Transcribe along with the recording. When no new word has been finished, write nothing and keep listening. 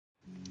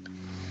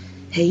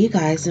Hey you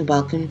guys, and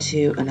welcome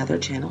to another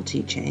channel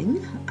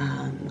teaching.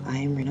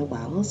 I'm Rena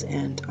Wells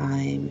and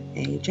I'm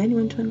a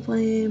genuine twin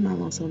flame.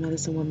 I'm also a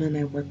medicine woman.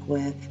 I work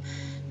with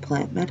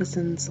plant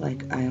medicines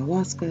like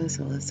ayahuasca,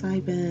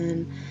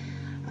 psilocybin,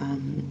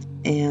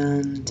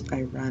 and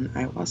I run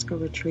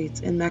ayahuasca retreats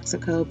in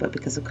Mexico, but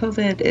because of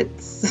COVID,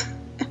 it's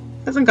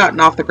hasn't gotten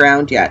off the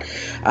ground yet.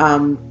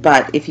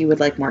 But if you would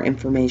like more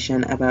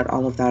information about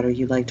all of that, or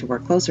you'd like to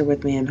work closer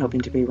with me, I'm hoping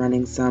to be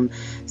running some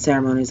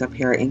ceremonies up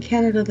here in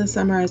Canada this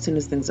summer as soon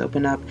as things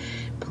open up.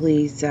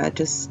 Please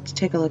just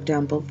take a look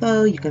down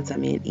below. You can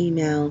send me an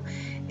email,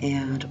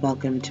 and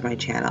welcome to my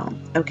channel.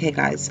 Okay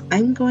guys,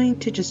 I'm going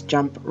to just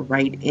jump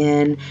right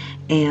in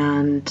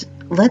and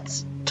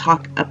let's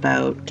talk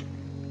about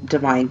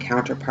divine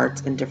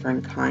counterparts and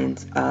different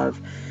kinds of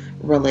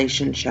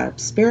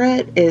relationships.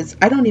 Spirit is,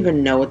 I don't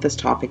even know what this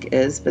topic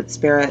is, but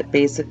Spirit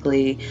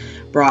basically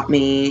brought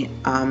me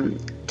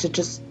to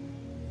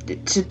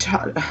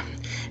talk,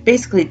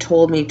 basically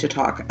told me to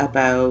talk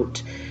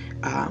about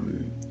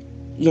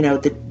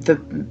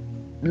the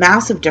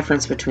massive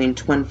difference between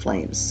twin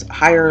flames,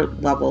 higher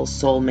level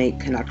soulmate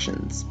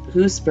connections,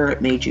 who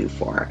Spirit made you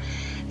for,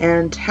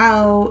 and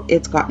how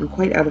it's gotten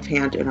quite out of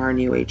hand in our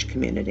New Age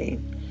community.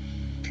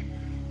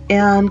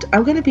 And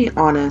I'm going to be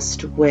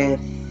honest with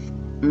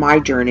my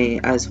journey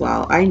as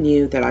well. I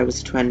knew that I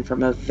was a twin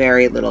from a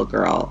very little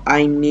girl.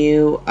 I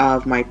knew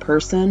of my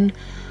person.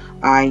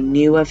 I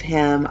knew of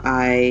him.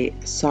 I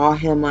saw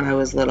him when I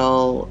was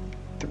little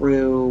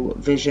through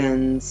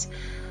visions,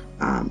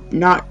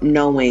 not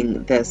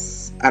knowing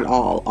this at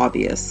all,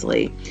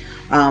 obviously.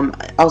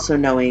 Also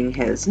knowing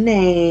his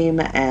name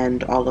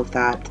and all of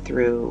that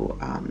through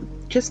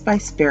just by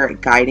Spirit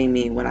guiding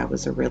me when I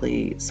was a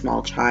really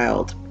small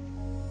child.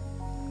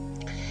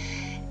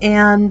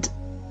 And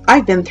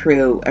I've been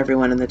through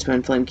everyone in the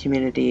twin flame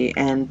community,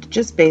 and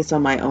just based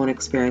on my own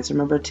experience,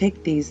 remember,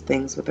 take these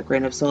things with a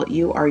grain of salt.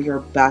 You are your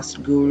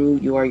best guru.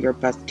 You are your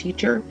best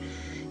teacher.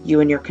 You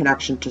and your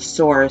connection to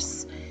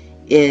source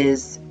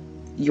is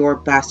your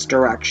best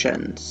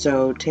direction.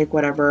 So take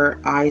whatever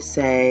I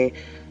say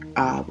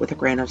with a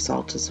grain of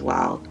salt as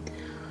well.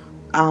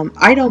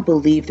 I don't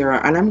believe there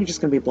are, and I'm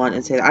just going to be blunt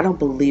and say that I don't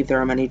believe there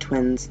are many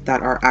twins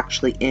that are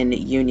actually in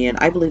union.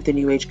 I believe the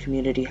New Age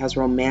community has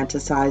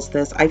romanticized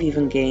this. I've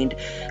even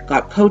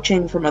got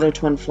coaching from other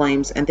twin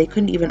flames, and they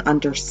couldn't even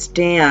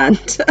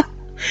understand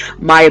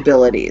my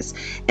abilities.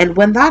 And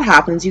when that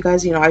happens, you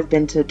guys, I've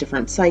been to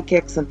different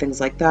psychics and things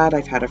like that.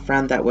 I've had a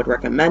friend that would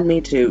recommend me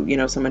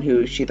to, someone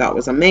who she thought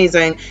was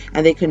amazing,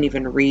 and they couldn't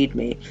even read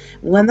me.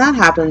 When that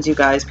happens, you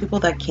guys, people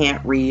that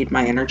can't read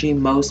my energy,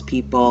 most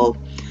people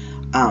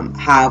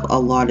have a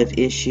lot of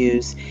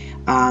issues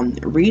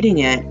reading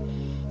it.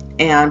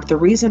 And the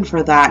reason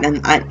for that,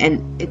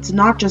 and it's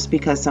not just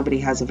because somebody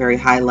has a very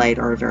high light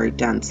or a very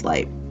dense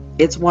light.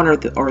 It's one or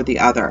the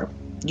other.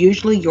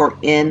 Usually you're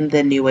in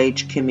the New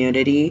Age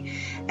community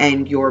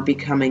and you're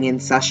becoming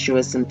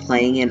incestuous and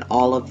playing in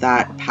all of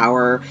that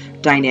power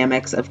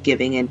dynamics of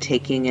giving and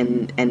taking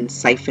and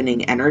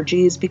siphoning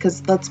energies,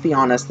 because let's be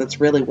honest, that's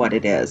really what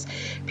it is.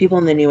 People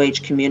in the New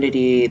Age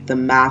community, the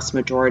mass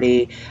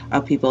majority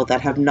of people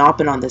that have not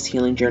been on this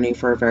healing journey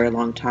for a very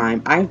long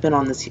time. I've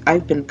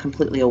been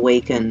completely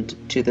awakened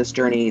to this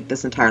journey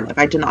this entire life.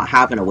 I did not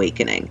have an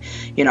awakening.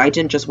 I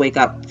didn't just wake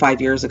up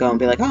 5 years ago and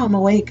be like, oh, I'm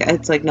awake.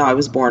 It's like, no, I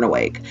was born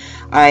awake.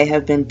 I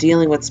have been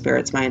dealing with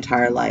spirits my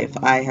entire life.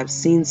 I have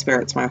seen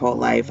spirits my whole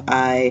life.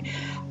 I've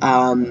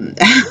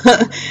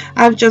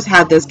just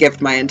had this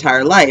gift my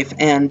entire life.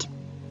 And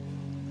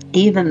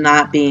even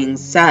that being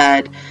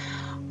said,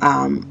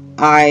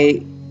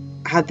 I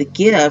had the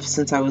gift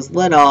since I was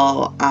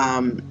little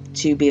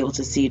to be able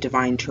to see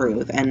divine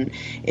truth. And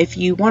if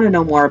you want to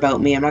know more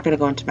about me, I'm not going to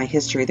go into my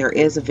history. There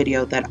is a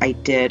video that I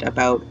did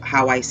about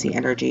how I see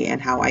energy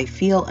and how I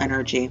feel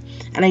energy.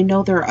 And I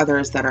know there are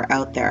others that are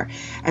out there.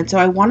 And so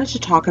I wanted to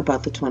talk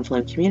about the twin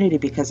flame community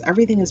because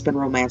everything has been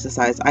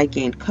romanticized. I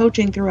gained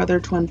coaching through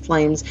other twin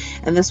flames,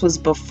 and this was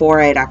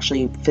before I had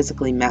actually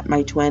physically met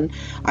my twin.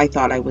 I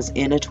thought I was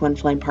in a twin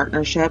flame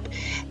partnership.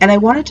 And I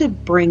wanted to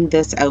bring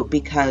this out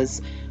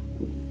because,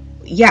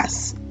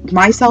 yes,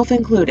 myself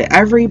included,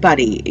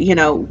 everybody,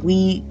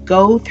 we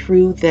go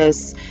through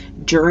this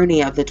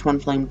journey of the twin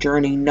flame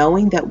journey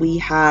knowing that we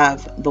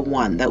have the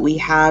one, that we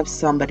have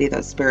somebody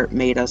that Spirit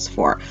made us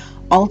for.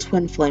 All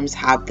twin flames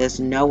have this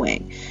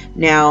knowing.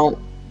 Now,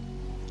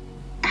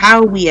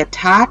 how we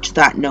attach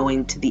that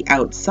knowing to the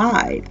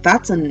outside,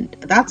 that's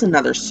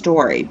another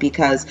story,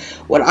 because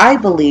what I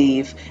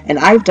believe, and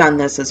I've done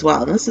this as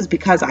well, and this is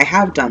because I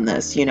have done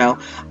this,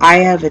 I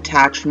have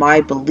attached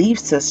my belief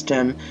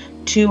system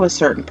to a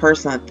certain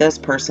person, that this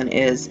person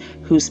is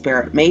who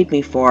Spirit made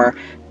me for,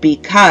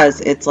 because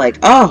it's like,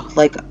 oh,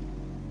 like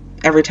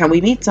every time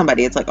we meet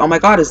somebody, it's like, oh my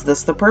God, is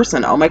this the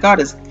person? Oh my God,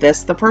 is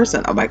this the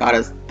person? Oh my God,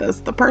 is this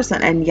the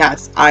person? And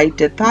yes, I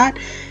did that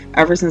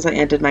ever since I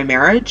ended my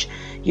marriage.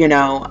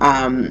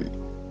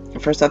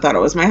 First I thought it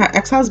was my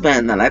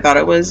ex-husband, then I thought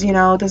it was,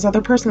 this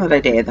other person that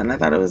I dated, then I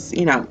thought it was,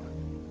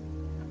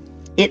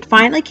 It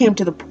finally came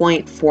to the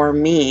point for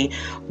me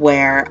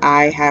where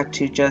I had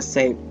to just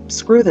say,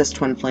 screw this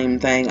twin flame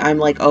thing. I'm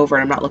like over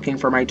it. I'm not looking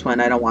for my twin.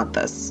 I don't want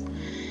this.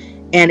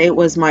 And it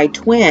was my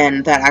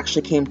twin that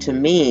actually came to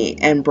me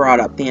and brought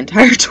up the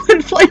entire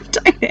twin flame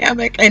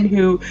dynamic, and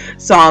who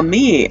saw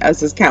me as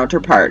his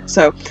counterpart.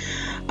 So,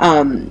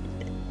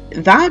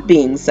 that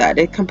being said,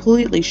 it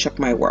completely shook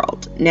my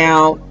world.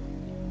 Now,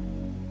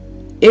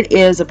 it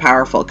is a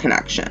powerful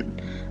connection.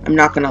 I'm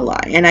not going to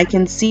lie. And I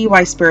can see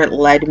why Spirit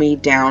led me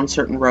down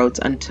certain roads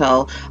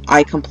until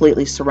I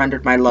completely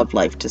surrendered my love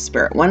life to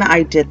Spirit. When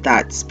I did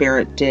that,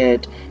 Spirit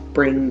did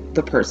bring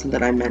the person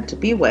that I'm meant to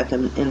be with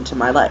into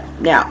my life.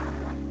 Now,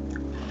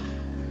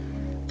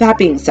 that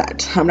being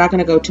said, I'm not going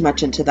to go too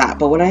much into that,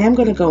 but what I am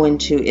going to go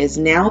into is,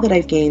 now that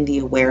I've gained the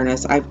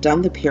awareness, I've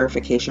done the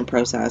purification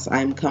process,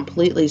 I'm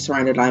completely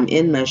surrendered, I'm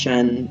in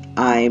mission,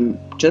 I'm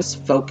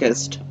just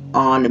focused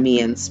on me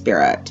and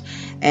Spirit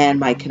and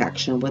my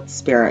connection with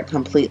Spirit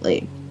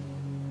completely,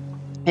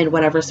 and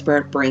whatever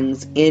Spirit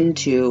brings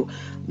into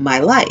my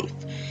life.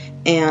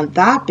 And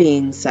that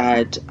being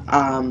said,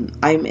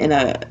 I'm in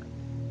a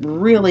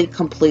really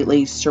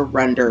completely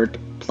surrendered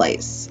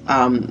place.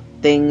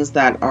 Things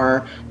that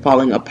are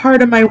falling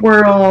apart in my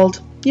world,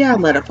 yeah,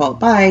 let it fall.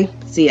 Bye.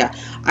 See ya.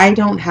 I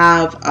don't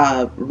have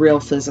a real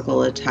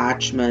physical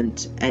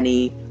attachment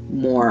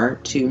anymore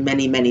to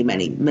many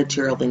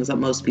material things that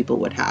most people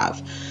would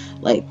have.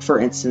 Like, for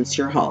instance,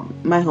 your home.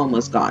 My home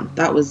was gone.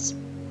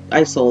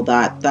 I sold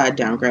that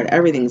downgrade.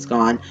 Everything's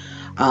gone.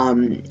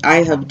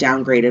 I have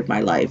downgraded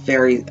my life.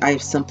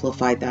 I've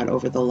simplified that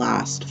over the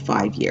last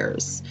 5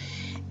 years.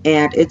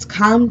 And it's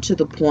come to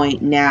the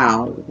point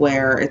now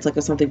where it's like,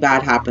 if something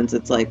bad happens,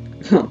 it's like,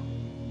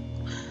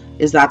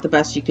 is that the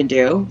best you can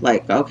do?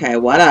 Like, okay,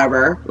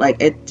 whatever.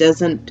 Like, it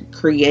doesn't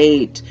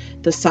create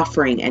the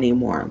suffering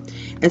anymore.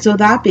 And so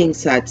that being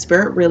said,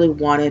 Spirit really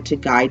wanted to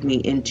guide me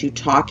into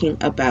talking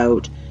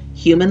about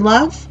human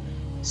love,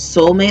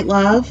 soulmate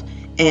love,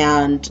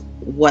 and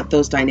what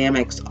those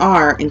dynamics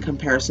are in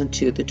comparison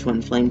to the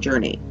twin flame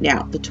journey.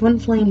 Now, the twin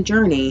flame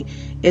journey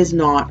is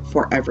not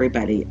for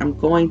everybody. I'm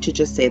going to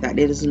just say that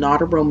it is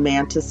not a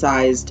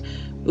romanticized,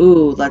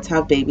 ooh, let's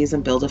have babies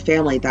and build a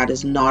family. That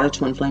is not a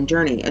twin flame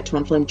journey. A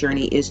twin flame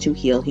journey is to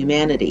heal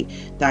humanity.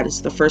 That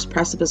is the first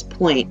precipice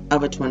point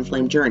of a twin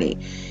flame journey.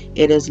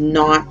 It is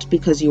not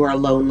because you are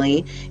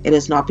lonely. It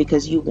is not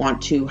because you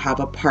want to have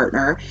a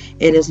partner.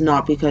 It is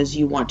not because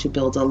you want to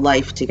build a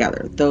life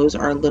together. Those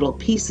are little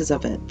pieces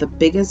of it. The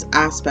biggest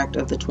aspect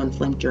of the twin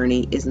flame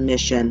journey is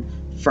mission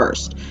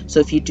first. So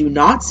if you do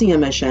not see a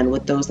mission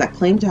with those that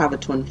claim to have a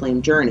twin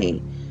flame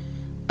journey,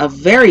 a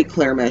very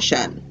clear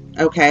mission,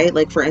 okay?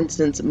 Like, for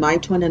instance, my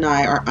twin and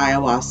I are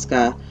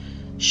ayahuasca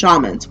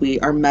shamans. We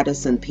are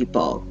medicine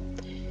people.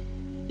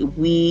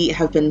 We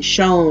have been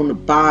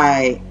shown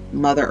by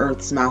Mother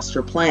Earth's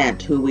master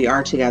plant who we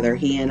are together.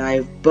 He and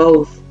I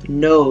both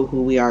know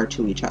who we are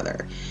to each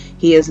other.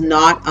 He is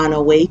not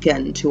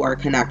unawakened to our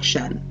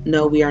connection.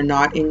 No, we are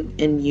not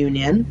in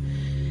union,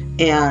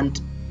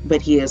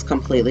 but he is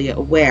completely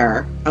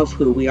aware of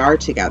who we are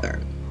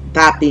together.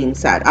 That being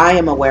said, I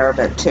am aware of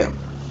it too,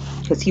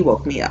 because he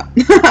woke me up.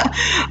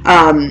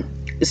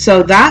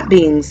 So that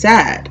being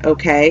said,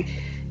 okay,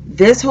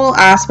 this whole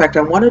aspect,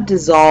 I want to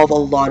dissolve a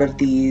lot of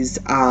these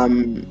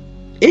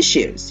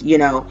issues. You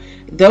know,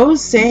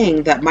 those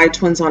saying that my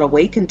twin's not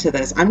awakened to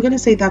this, I'm going to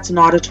say that's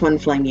not a twin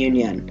flame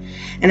union.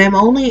 And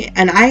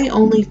I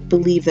only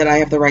believe that I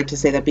have the right to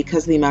say that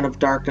because of the amount of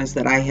darkness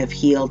that I have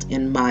healed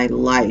in my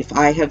life.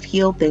 I have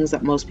healed things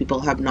that most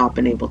people have not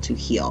been able to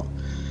heal.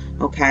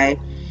 Okay.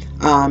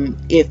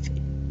 If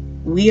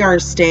we are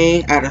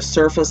staying at a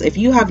surface, if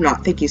you have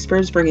not, thank you,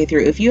 Spirit's bringing you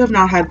through, if you have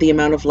not had the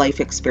amount of life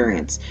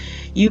experience,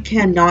 you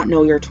cannot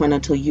know your twin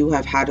until you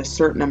have had a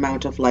certain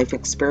amount of life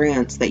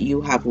experience that you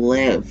have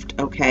lived,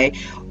 okay?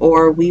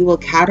 Or we will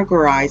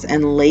categorize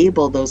and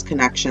label those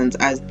connections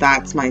as,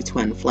 that's my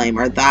twin flame,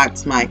 or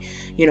that's my,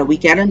 we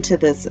get into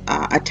this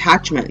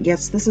attachment.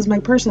 Yes, this is my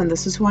person,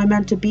 this is who I'm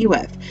meant to be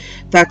with.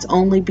 That's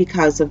only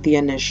because of the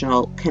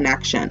initial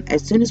connection.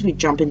 As soon as we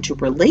jump into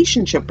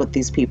relationship with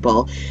these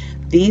people,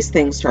 these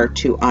things start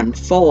to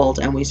unfold,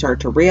 and we start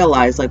to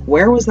realize, like,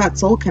 where was that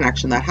soul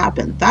connection that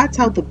happened? That's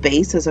how the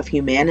basis of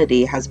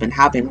humanity has been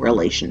having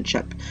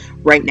relationship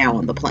right now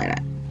on the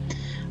planet.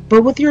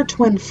 But with your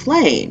twin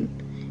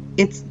flame,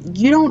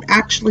 you don't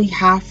actually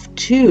have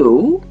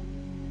to,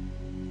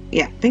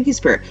 thank you,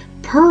 Spirit,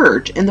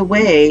 purge in the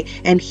way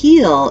and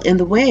heal in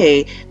the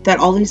way that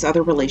all these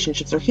other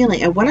relationships are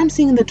healing. And what I'm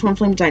seeing in the twin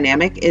flame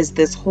dynamic is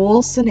this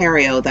whole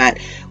scenario that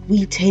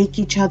we take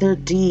each other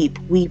deep,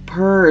 we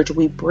purge,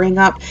 we bring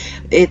up,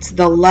 it's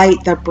the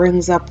light that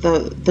brings up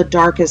the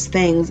darkest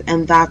things,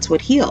 and that's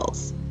what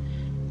heals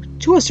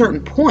to a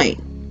certain point,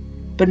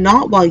 but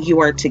not while you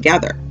are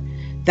together.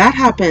 That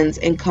happens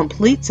in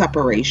complete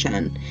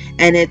separation,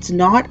 and it's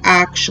not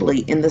actually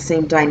in the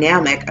same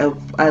dynamic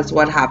as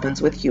what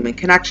happens with human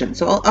connection.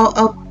 So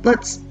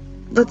let's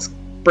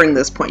bring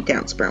this point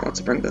down. Spirit wants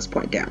to bring this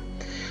point down.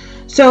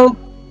 So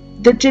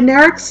The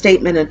generic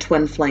statement in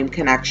twin flame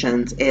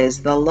connections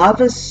is the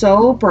love is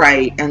so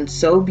bright and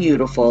so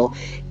beautiful,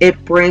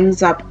 it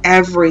brings up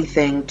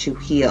everything to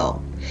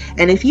heal.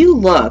 And if you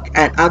look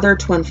at other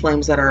twin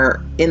flames that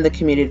are in the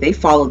community, they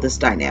follow this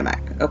dynamic,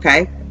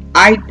 okay?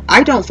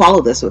 I don't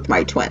follow this with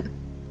my twin.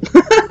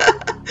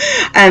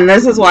 And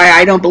this is why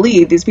I don't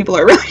believe these people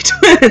are really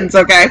twins,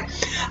 okay?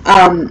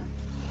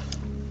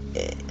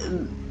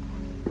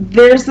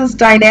 There's this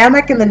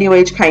dynamic in the New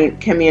Age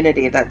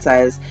community that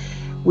says,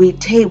 we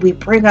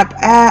bring up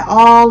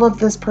all of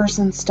this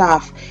person's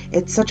stuff.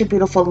 It's such a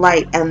beautiful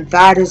light, and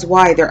that is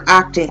why they're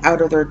acting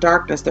out of their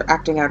darkness. They're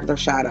acting out of their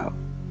shadow.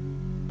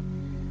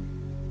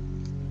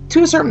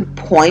 To a certain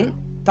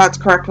point, that's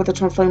correct with a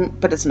twin flame,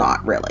 but it's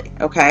not really,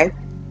 okay?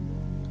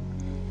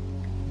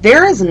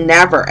 There is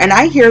never, and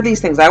I hear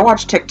these things, I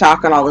watch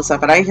TikTok and all this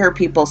stuff, and I hear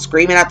people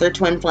screaming at their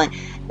twin flame,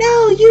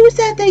 no, you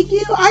said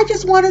that I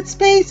just wanted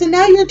space, and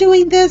now you're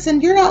doing this,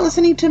 and you're not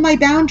listening to my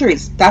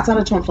boundaries. That's not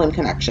a twin flame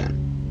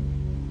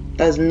connection.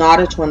 That is not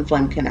a twin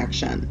flame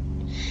connection.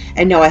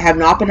 And no, I have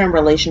not been in a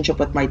relationship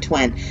with my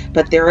twin,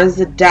 but there is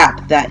a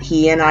depth that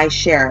he and I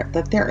share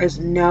that there is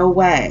no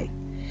way.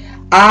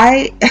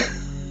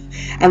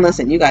 And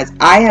listen, you guys,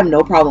 I have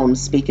no problem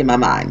speaking my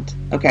mind,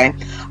 okay?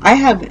 I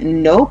have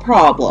no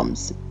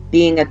problems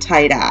being a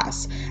tight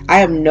ass. I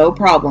have no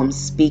problem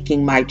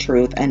speaking my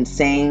truth and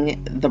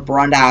saying the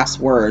brunt ass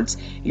words,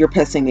 you're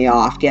pissing me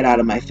off, get out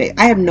of my face.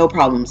 I have no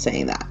problem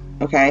saying that,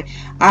 okay?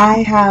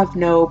 I have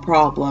no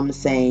problem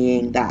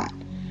saying that.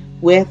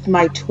 With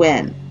my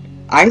twin,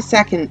 I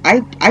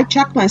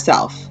check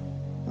myself.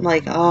 I'm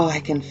like, oh,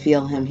 I can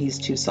feel him. He's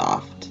too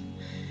soft.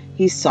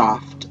 He's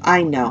soft.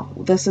 I know.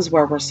 This is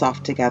where we're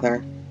soft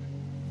together.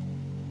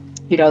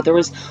 You know, there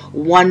was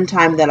one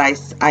time that I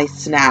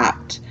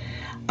snapped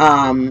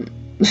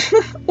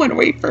when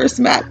we first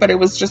met, but it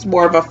was just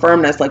more of a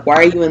firmness, like, why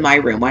are you in my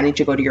room? Why didn't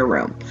you go to your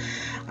room?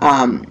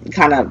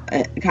 Kind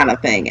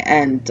of thing.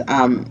 And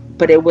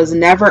but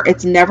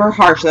it's never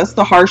harsh. That's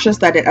the harshest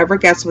that it ever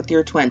gets with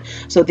your twin.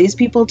 So these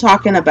people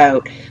talking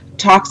about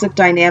toxic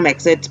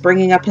dynamics, it's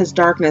bringing up his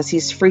darkness,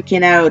 he's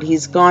freaking out,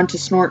 he's gone to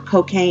snort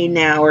cocaine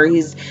now, or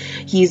he's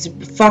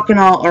fucking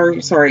all,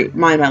 or sorry,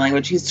 mind my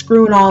language, he's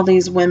screwing all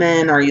these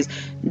women, or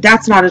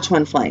that's not a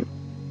twin flame.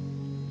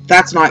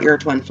 That's not your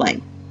twin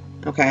flame,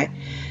 okay?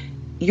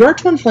 Your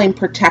twin flame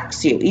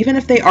protects you, even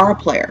if they are a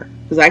player,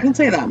 because I can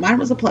say that, mine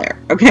was a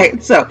player, okay?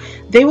 So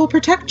they will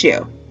protect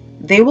you.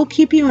 They will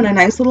keep you in a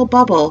nice little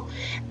bubble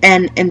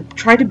and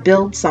try to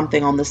build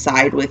something on the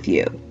side with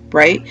you,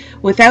 right?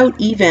 Without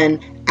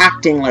even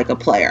acting like a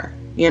player.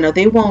 You know,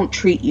 they won't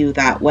treat you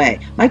that way.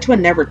 My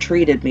twin never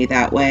treated me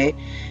that way.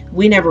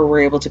 We never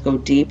were able to go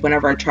deep.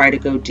 Whenever I try to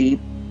go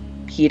deep,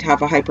 he'd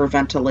have a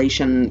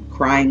hyperventilation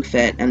crying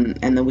fit, and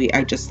then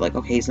I just like,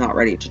 okay, he's not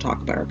ready to talk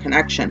about our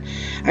connection.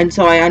 And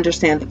so I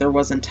understand that there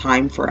wasn't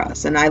time for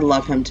us, and I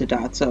love him to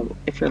death. So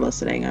if you're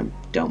listening, I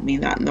don't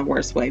mean that in the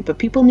worst way, but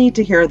people need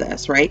to hear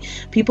this, right?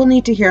 People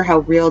need to hear how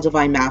real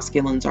divine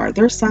masculines are.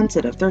 They're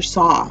sensitive, they're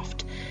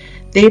soft.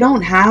 They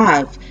don't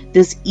have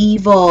this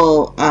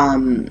evil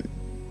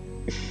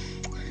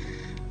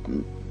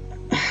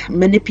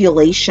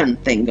manipulation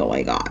thing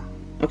going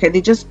on. Okay,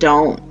 they just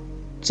don't.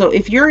 So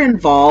if you're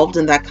involved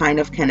in that kind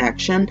of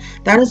connection,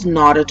 that is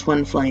not a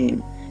twin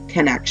flame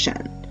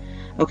connection.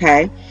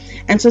 Okay?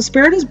 And so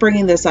Spirit is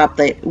bringing this up,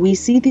 that we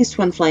see these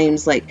twin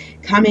flames like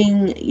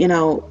coming, you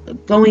know,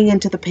 going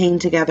into the pain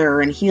together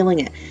and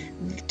healing it.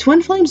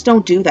 Twin flames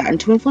don't do that, and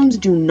twin flames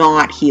do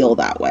not heal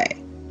that way.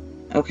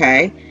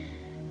 Okay?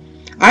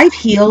 I've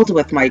healed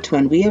with my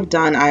twin. We have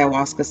done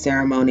ayahuasca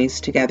ceremonies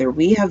together.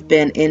 We have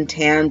been in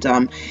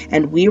tandem,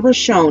 and we were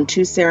shown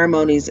 2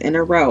 ceremonies in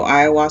a row.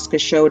 Ayahuasca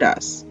showed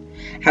us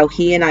how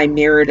he and I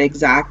mirrored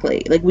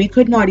exactly. Like, we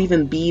could not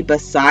even be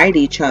beside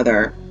each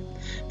other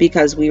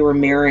because we were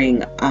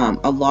mirroring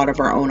a lot of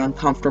our own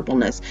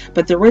uncomfortableness.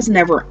 But there was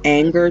never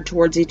anger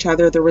towards each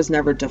other. There was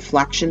never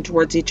deflection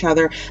towards each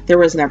other. There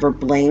was never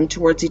blame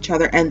towards each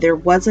other. And there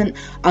wasn't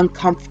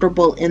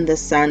uncomfortable in the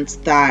sense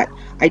that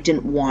I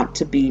didn't want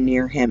to be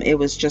near him. It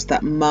was just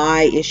that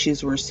my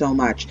issues were so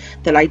much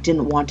that I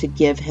didn't want to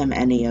give him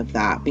any of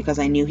that, because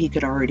I knew he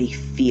could already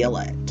feel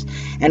it.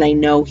 And I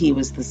know he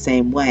was the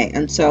same way.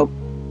 And so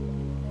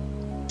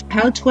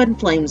how twin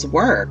flames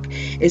work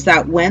is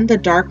that when the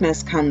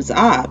darkness comes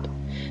up,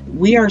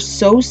 we are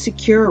so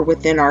secure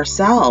within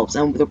ourselves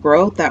and the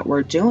growth that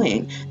we're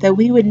doing that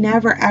we would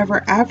never,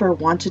 ever, ever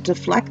want to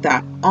deflect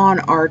that on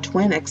our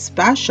twin,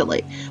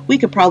 especially. We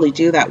could probably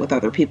do that with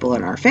other people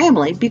in our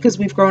family because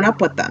we've grown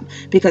up with them,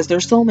 because they're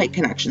soulmate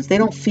connections. They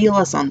don't feel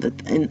us on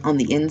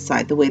the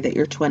inside the way that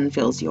your twin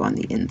feels you on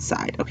the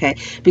inside, okay?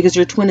 Because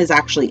your twin is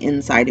actually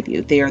inside of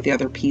you. They are the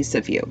other piece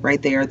of you, right?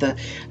 They are the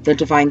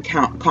divine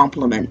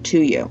complement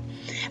to you.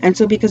 And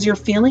so because you're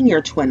feeling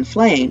your twin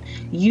flame,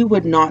 you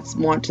would not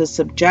want to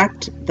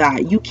subject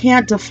that. You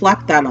can't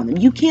deflect that on them.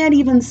 You can't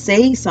even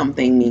say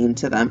something mean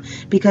to them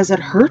because it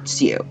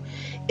hurts you.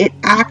 It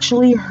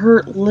actually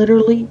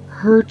literally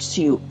hurts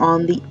you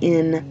on the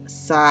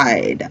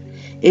inside.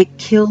 It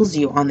kills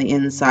you on the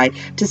inside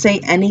to say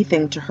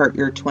anything to hurt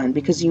your twin,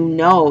 because you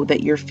know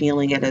that you're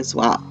feeling it as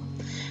well.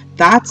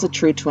 That's a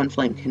true twin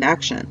flame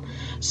connection.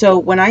 So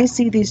when I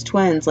see these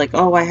twins like,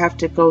 oh, I have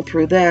to go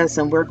through this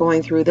and we're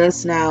going through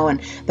this now,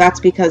 and that's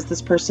because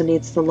this person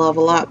needs to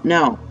level up.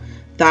 No,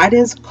 that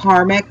is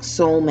karmic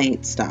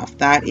soulmate stuff.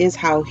 That is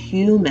how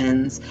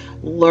humans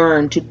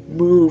learn to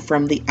move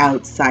from the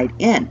outside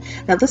in.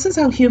 Now, this is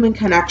how human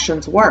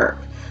connections work,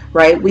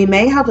 right? We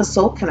may have a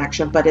soul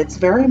connection, but it's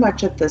very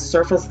much at the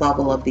surface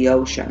level of the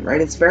ocean,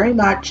 right? It's very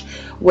much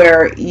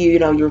where, you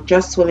know, you're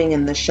just swimming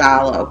in the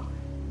shallow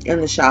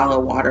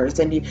waters,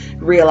 and you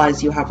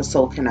realize you have a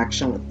soul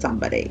connection with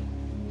somebody.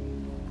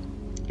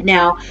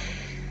 Now,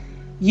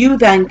 you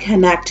then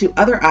connect to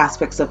other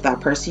aspects of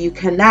that person. You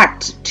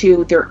connect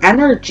to their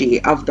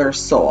energy of their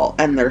soul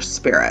and their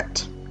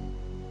spirit.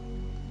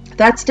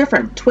 That's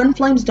different. Twin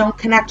flames don't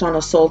connect on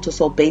a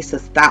soul-to-soul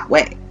basis that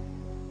way.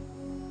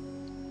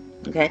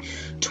 Okay?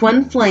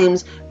 Twin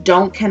flames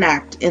don't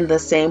connect in the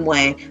same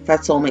way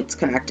that soulmates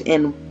connect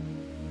in,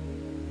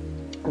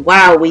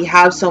 wow, we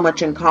have so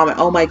much in common.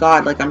 Oh my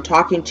God, like I'm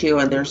talking to you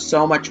and there's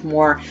so much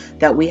more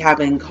that we have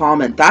in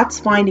common. That's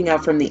finding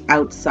out from the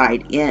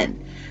outside in.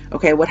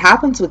 Okay, what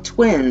happens with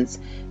twins,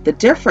 the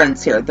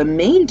difference here, the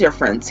main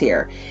difference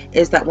here,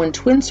 is that when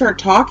twins start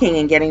talking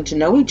and getting to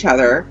know each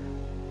other,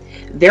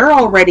 they're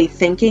already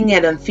thinking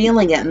it and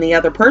feeling it, and the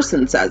other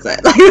person says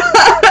it.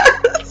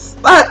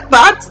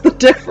 That's the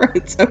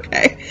difference,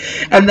 okay?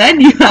 And then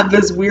you have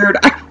this weird,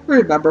 I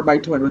remember my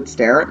twin would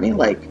stare at me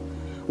like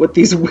with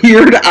these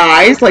weird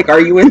eyes, like,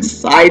 are you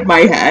inside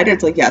my head?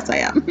 It's like, yes, I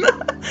am.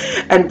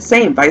 And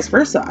same, vice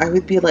versa. I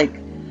would be like,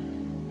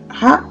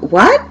 huh,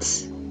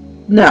 what?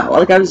 No,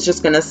 like I was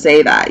just going to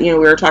say that, you know,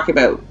 we were talking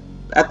about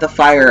at the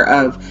fire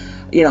of,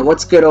 you know,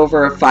 what's good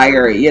over a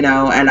fire, you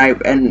know,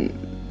 and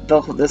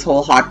this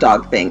whole hot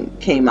dog thing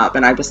came up,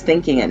 and I was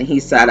thinking it and he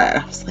said it.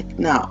 I was like,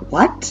 no,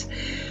 what?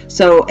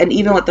 So, and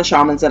even with the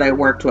shamans that I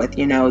worked with,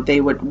 you know,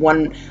 they would,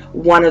 one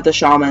of the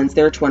shamans,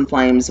 their twin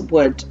flames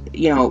would,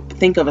 you know,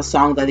 think of a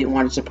song that they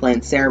wanted to play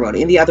in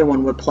ceremony, and the other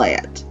one would play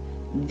it.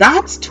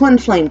 That's twin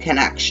flame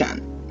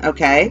connection,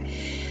 okay?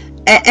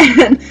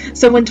 And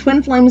so when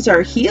twin flames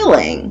are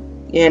healing,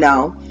 you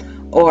know,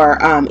 or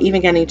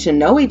even getting to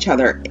know each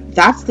other,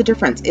 that's the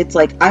difference. It's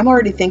like, I'm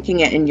already thinking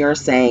it and you're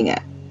saying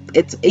it.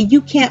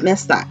 You can't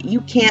miss that.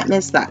 You can't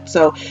miss that.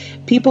 So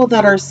people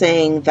that are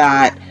saying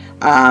that,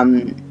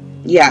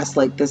 yes,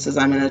 like this is,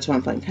 I'm in a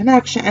twin flame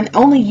connection, and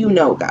only you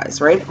know,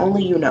 guys, right?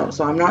 Only you know.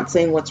 So I'm not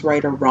saying what's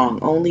right or wrong.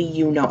 Only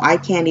you know. I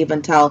can't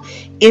even tell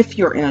if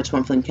you're in a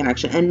twin flame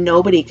connection, and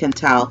nobody can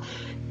tell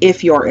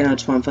if you're in a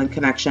twin flame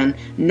connection.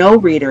 No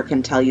reader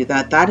can tell you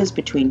that. That is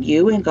between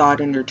you and God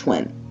and your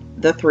twin.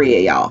 The three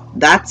of y'all.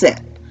 That's it.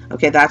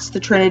 Okay, that's the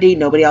Trinity.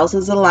 Nobody else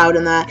is allowed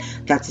in that.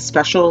 That's a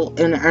special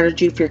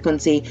energy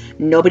frequency.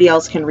 Nobody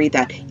else can read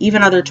that.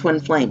 Even other twin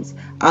flames.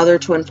 Other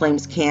twin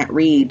flames can't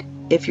read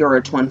if you're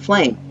a twin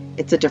flame.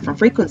 It's a different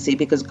frequency,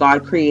 because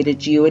God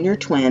created you and your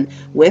twin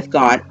with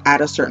God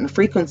at a certain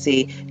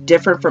frequency,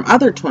 different from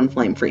other twin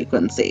flame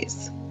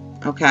frequencies.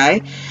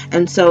 Okay,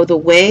 and so the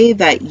way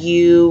that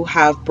you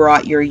have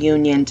brought your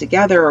union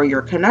together or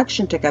your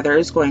connection together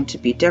is going to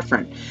be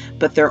different,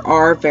 but there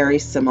are very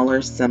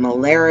similar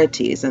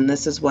similarities, and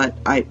this is what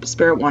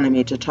Spirit wanted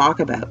me to talk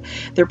about.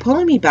 They're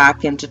pulling me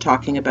back into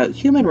talking about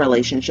human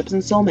relationships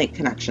and soulmate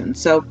connections.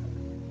 So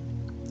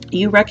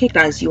you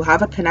recognize you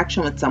have a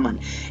connection with someone.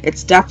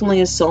 It's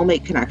definitely a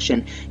soulmate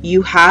connection.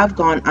 You have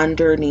gone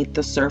underneath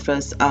the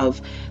surface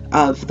of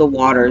the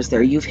waters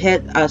there. You've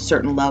hit a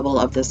certain level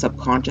of the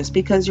subconscious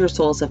because your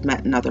souls have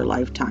met in other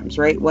lifetimes,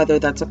 right? Whether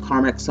that's a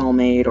karmic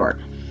soulmate or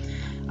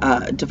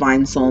a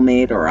divine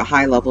soulmate or a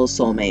high level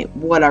soulmate,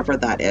 whatever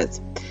that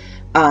is.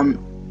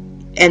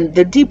 And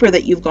the deeper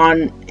that you've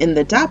gone in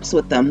the depths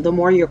with them, the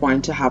more you're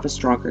going to have a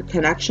stronger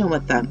connection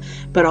with them.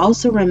 But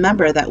also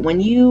remember that when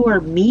you are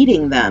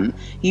meeting them,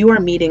 you are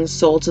meeting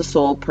soul to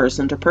soul,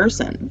 person to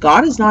person.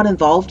 God is not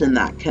involved in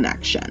that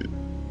connection.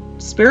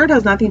 Spirit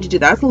has nothing to do.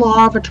 That's the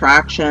law of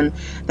attraction.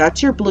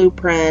 That's your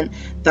blueprint.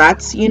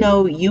 That's, you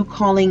know, you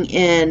calling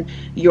in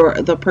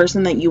the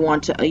person that you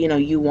want to, you know,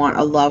 you want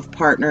a love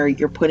partner.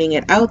 You're putting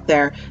it out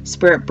there.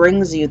 Spirit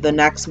brings you the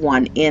next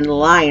one in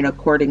line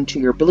according to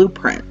your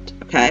blueprint.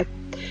 Okay.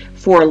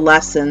 For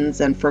lessons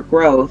and for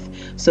growth,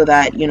 so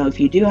that, you know, if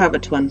you do have a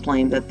twin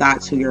flame,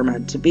 that's who you're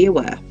meant to be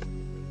with.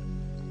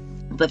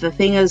 But the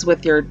thing is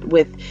with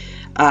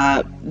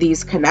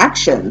these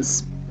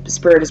connections,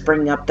 Spirit is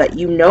bringing up that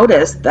you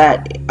notice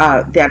that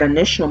that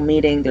initial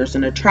meeting, there's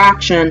an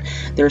attraction,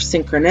 there's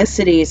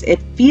synchronicities.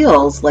 It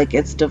feels like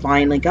it's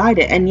divinely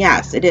guided, and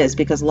yes, it is,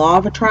 because law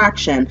of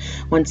attraction,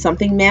 when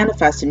something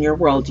manifests in your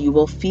world, you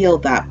will feel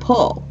that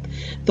pull.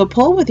 The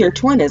pull with your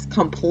twin is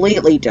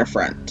completely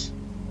different.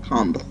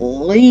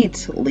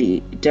 Completely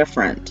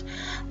different.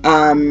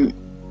 When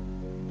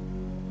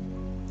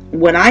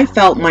I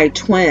felt my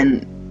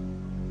twin,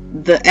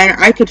 and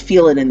I could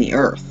feel it in the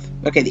earth.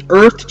 Okay, the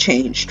earth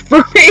changed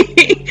for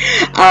me.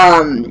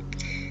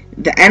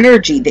 The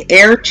energy, the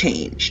air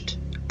changed.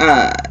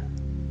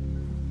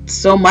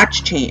 so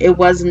much change. It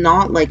was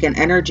not like an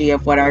energy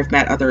of what I've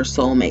met other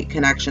soulmate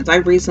connections. I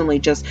recently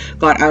just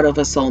got out of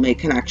a soulmate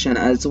connection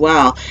as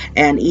well,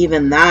 and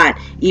even that,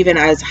 even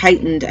as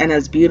heightened and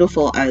as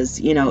beautiful as,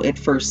 you know, at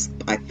first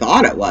I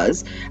thought it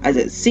was, as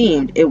it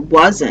seemed, it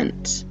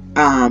wasn't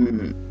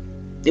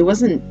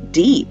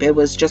deep. It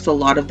was just a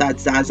lot of that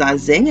zaza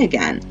zing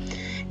again.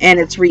 And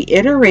it's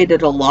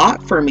reiterated a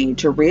lot for me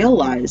to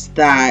realize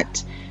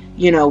that,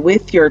 you know,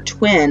 with your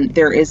twin,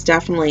 there is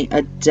definitely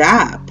a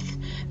depth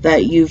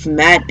that you've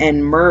met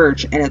and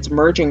merged, and it's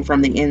merging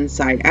from the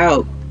inside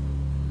out.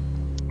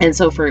 And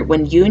so for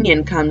when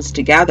union comes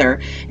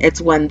together, it's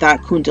when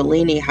that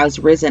kundalini has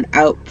risen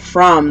out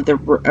from the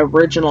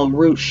original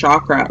root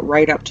chakra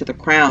right up to the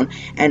crown,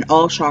 and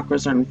all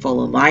chakras are in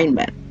full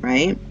alignment,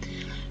 right?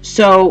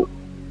 So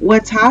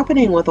what's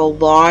happening with a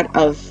lot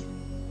of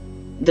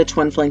the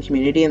twin flame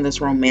community and this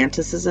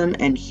romanticism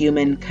and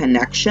human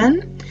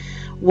connection,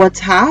 what's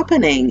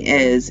happening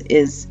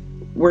is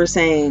we're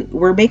saying,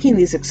 we're making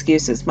these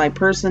excuses. My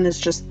person is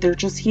just, they're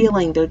just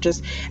healing. They're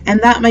just, and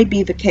that might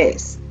be the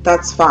case.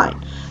 That's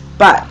fine.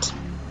 But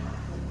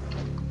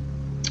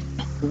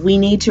we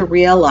need to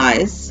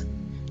realize,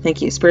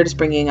 thank you, Spirit is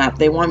bringing up,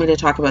 they want me to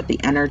talk about the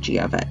energy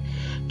of it.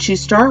 To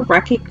start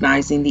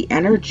recognizing the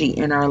energy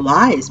in our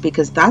lives,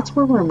 because that's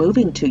where we're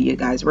moving to, you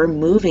guys. We're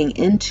moving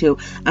into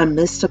a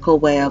mystical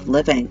way of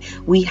living.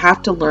 We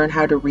have to learn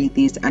how to read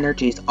these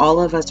energies.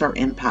 All of us are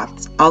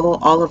empaths.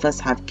 All of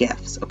us have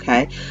gifts,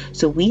 okay?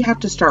 So we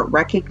have to start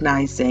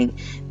recognizing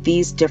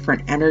these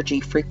different energy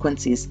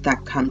frequencies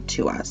that come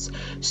to us.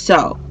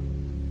 So,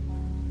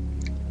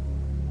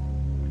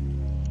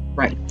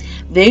 right.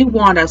 They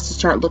want us to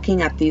start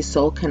looking at these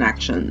soul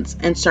connections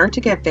and start to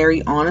get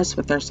very honest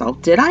with ourselves.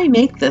 Did I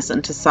make this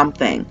into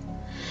something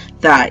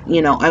that,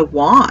 you know, I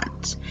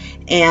want?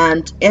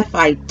 And if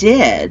I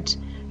did,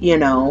 you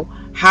know,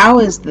 how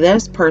is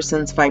this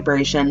person's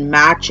vibration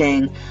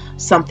matching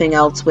something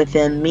else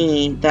within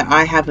me that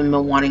I haven't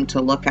been wanting to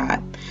look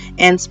at?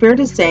 And Spirit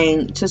is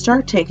saying to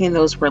start taking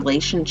those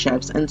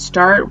relationships and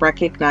start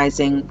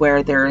recognizing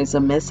where there is a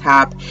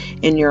mishap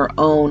in your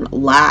own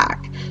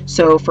lack.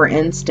 So for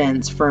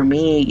instance, for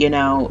me, you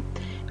know,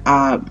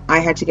 I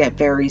had to get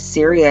very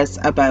serious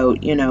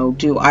about, you know,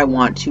 do I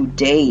want to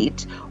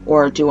date,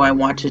 or do I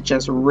want to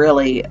just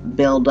really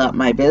build up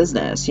my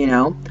business? You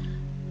know,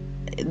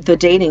 the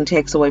dating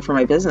takes away from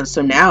my business.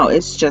 So now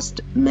it's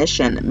just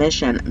mission.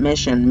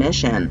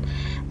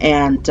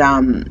 And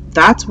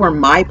that's where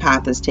my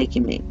path is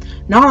taking me.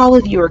 Not all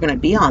of you are going to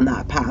be on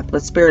that path,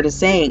 but Spirit is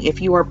saying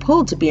if you are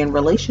pulled to be in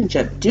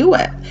relationship, do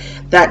it.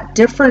 That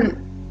different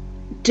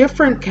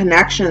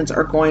connections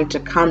are going to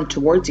come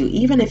towards you,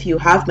 even if you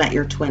have met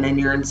your twin and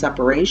you're in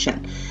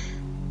separation.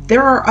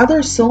 There are other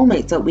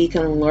soulmates that we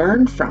can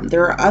learn from.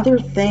 There are other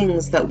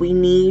things that we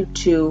need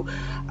to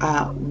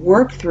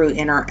work through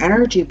in our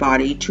energy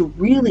body to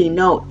really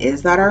know,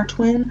 is that our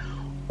twin,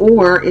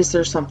 or is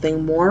there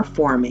something more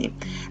for me?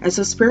 And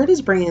so Spirit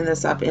is bringing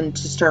this up and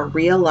to start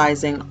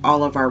realizing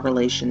all of our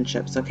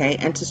relationships, okay?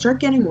 And to start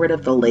getting rid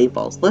of the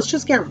labels. Let's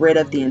just get rid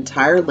of the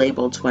entire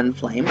label twin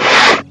flame.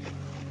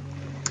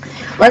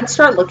 Let's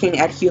start looking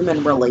at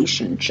human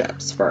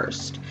relationships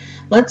first.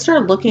 Let's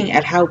start looking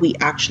at how we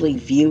actually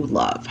view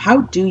love.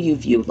 How do you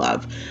view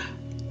love?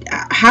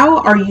 How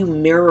are you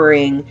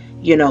mirroring,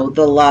 you know,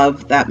 the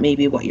love that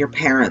maybe what your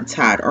parents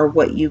had or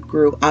what you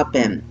grew up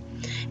in?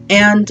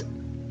 And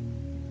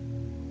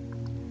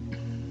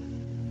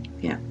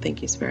yeah,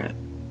 thank you, Spirit.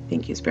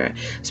 Thank you, Spirit.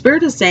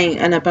 Spirit is saying,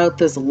 and about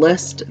this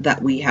list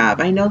that we have,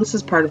 I know this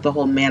is part of the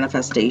whole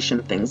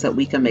manifestation things that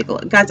we can make.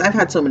 Guys, I've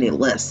had so many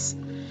lists.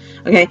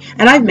 Okay,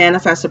 and I've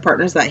manifested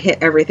partners that hit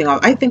everything off.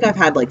 I think I've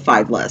had like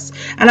 5 lists,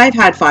 and I've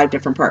had 5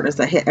 different partners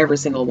that hit every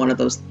single one of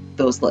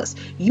those lists.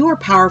 You are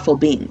powerful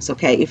beings,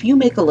 okay? If you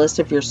make a list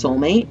of your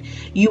soulmate,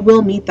 you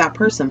will meet that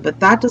person, but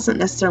that doesn't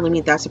necessarily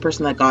mean that's the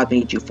person that God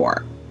made you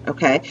for,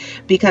 okay?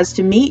 Because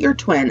to meet your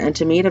twin and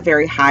to meet a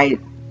very high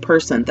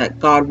person that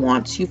God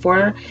wants you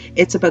for,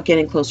 it's about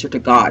getting closer to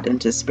God and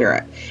to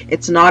Spirit.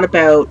 It's not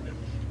about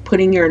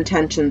putting your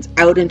intentions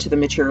out into the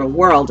material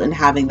world and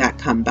having that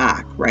come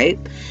back, right?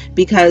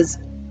 Because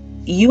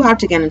you have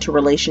to get into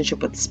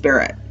relationship with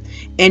Spirit,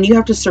 and you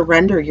have to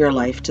surrender your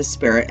life to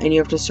Spirit, and you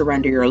have to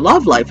surrender your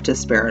love life to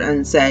Spirit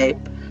and say,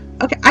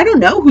 okay, I don't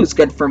know who's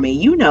good for me.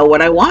 You know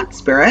what I want,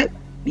 Spirit.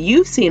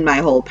 You've seen my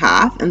whole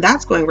path, and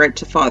that's going right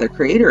to Father,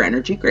 Creator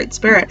energy, Great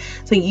Spirit.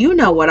 So you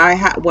know what I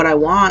have, what I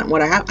want,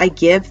 what I have. I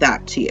give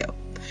that to you.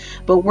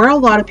 But where a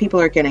lot of people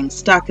are getting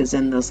stuck is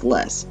in this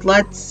list.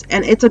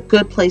 And it's a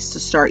good place to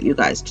start, you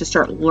guys, to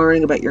start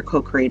learning about your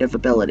co-creative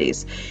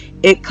abilities.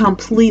 It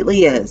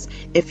completely is.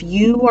 If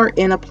you are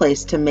in a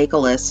place to make a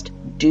list,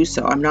 do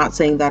so. I'm not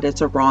saying that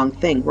it's a wrong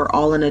thing. We're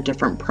all in a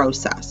different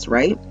process,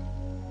 right?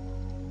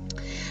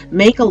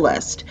 Make a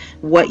list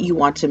what you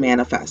want to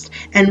manifest,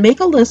 and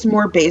make a list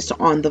more based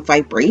on the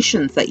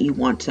vibrations that you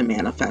want to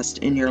manifest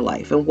in your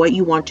life and what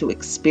you want to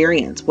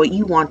experience, what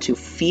you want to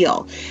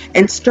feel,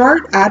 and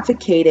start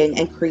advocating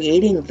and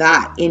creating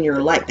that in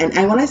your life. And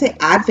when I say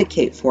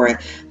advocate for it,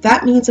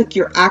 that means like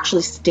you're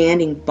actually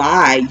standing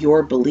by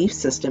your belief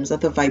systems of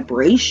the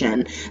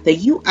vibration that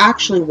you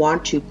actually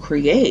want to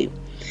create,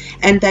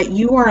 and that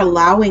you are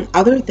allowing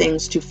other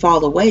things to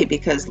fall away,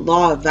 because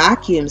law of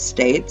vacuum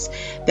states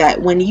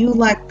that when you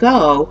let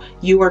go,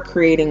 you are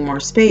creating more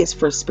space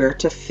for spirit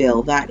to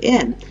fill that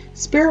in.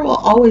 Spirit will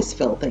always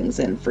fill things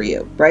in for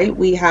you, right?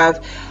 We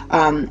have,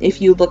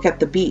 if you look at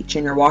the beach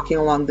and you're walking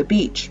along the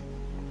beach,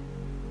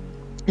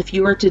 if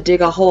you were to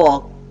dig a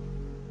hole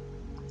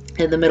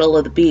in the middle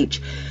of the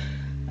beach,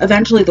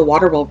 eventually the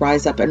water will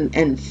rise up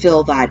and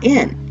fill that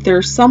in.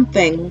 There's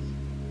something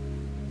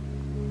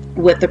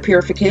with the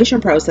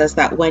purification process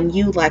that when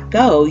you let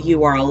go,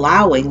 you are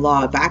allowing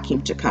law of vacuum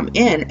to come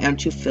in and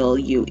to fill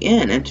you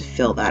in and to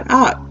fill that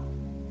up.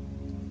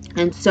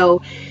 And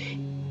so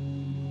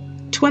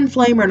twin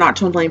flame or not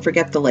twin flame,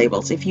 forget the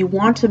labels. If you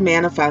want to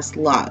manifest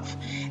love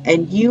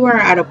and you are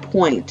at a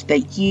point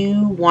that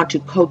you want to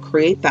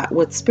co-create that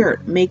with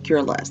spirit, make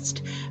your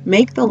list.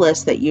 Make the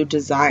list that you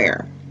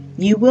desire.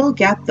 You will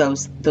get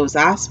those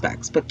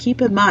aspects, but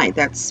keep in mind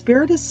that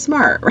spirit is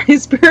smart, right?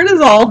 Spirit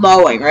is all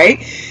knowing,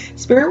 right?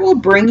 Spirit will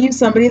bring you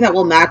somebody that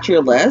will match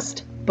your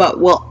list, but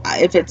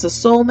if it's a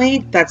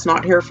soulmate that's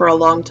not here for a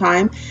long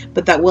time,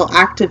 but that will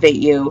activate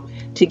you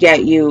to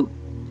get you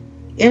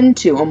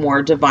into a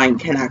more divine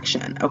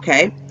connection,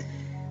 okay?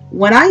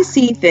 When I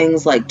see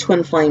things like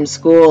twin flame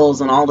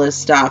schools and all this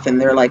stuff,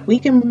 and they're like, we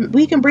can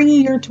bring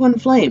you your twin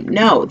flame.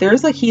 No,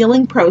 there's a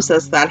healing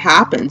process that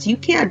happens. You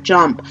can't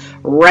jump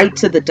right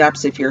to the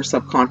depths of your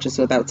subconscious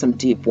without some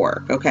deep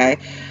work, okay?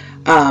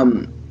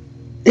 And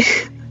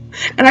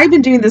I've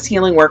been doing this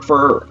healing work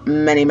for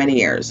many, many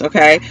years,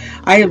 okay?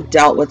 I have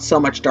dealt with so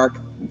much dark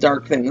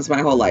things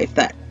my whole life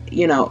that,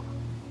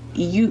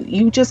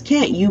 you just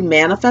can't. You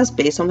manifest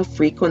based on the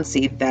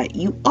frequency that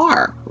you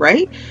are,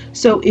 right?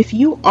 So if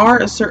you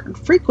are a certain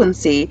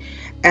frequency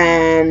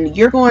and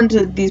you're going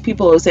to these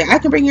people who say, I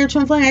can bring your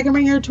twin flame, I can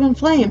bring your twin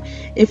flame.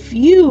 If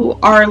you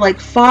are like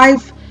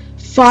five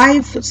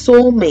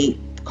soulmate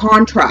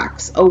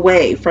contracts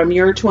away from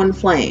your twin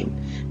flame,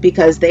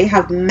 because they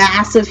have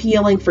massive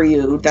healing for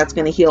you that's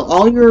going to heal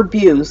all your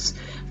abuse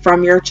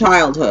from your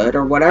childhood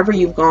or whatever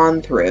you've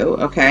gone through,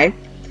 okay?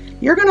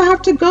 You're going to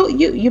have to go,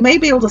 you may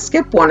be able to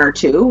skip one or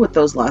two with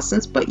those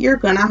lessons, but you're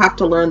going to have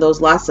to learn those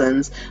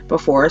lessons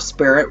before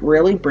spirit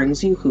really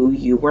brings you who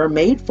you were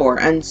made for.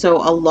 And so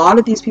a lot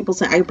of these people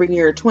saying, I bring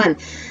you your twin,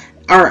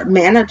 are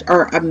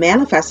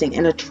manifesting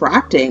and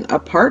attracting a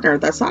partner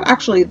that's not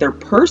actually their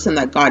person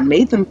that God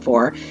made them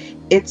for.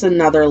 It's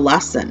another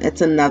lesson.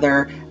 It's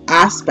another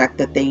aspect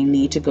that they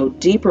need to go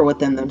deeper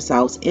within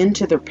themselves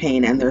into their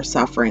pain and their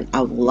suffering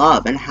of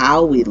love and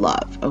how we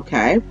love,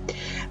 okay?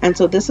 And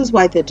so this is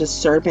why the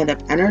discernment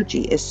of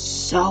energy is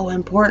so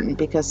important,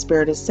 because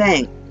spirit is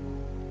saying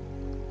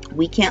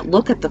we can't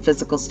look at the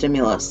physical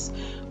stimulus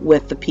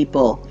with the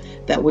people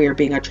that we are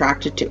being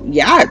attracted to.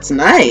 Yeah, it's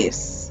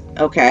nice,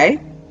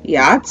 okay?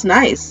 Yeah, it's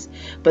nice,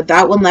 but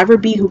that will never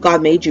be who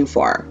God made you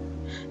for.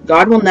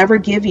 God will never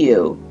give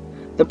you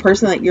the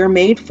person that you're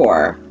made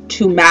for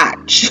to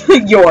match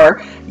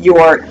your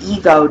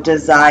ego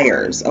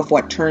desires of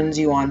what turns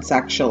you on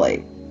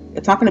sexually.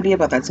 It's not going to be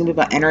about that. It's going to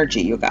be about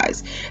energy, you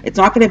guys. It's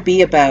not going to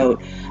be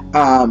about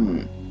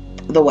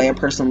the way a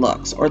person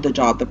looks or the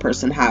job the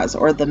person has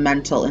or the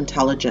mental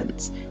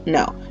intelligence.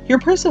 No, your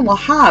person will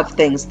have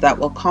things that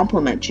will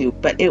complement you,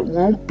 but it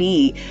won't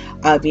be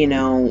of,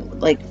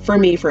 like for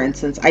me, for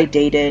instance, I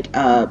dated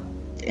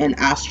an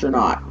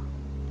astronaut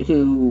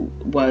who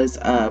was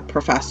a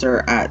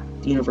professor at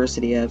the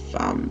University of,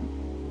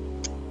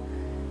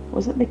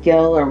 was it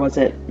McGill or was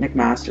it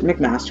McMaster?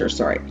 McMaster,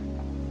 sorry.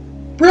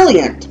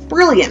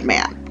 Brilliant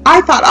man.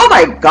 I thought, oh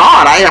my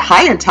God, I had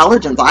high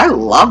intelligence. I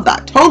love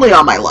that. Totally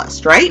on my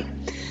list, right?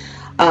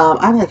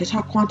 I'm like, I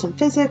talk quantum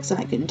physics and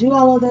I can do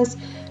all of this.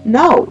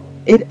 No,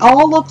 it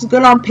all looks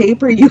good on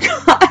paper, you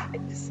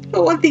guys.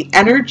 But when the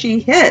energy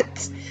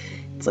hits,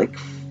 it's like,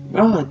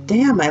 oh,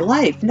 damn, my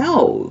life.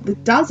 No,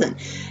 it doesn't.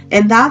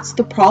 And that's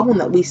the problem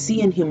that we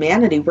see in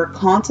humanity. We're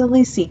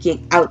constantly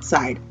seeking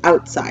outside.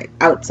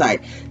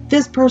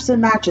 This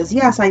person matches.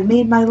 Yes, I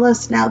made my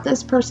list. Now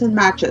this person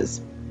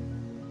matches.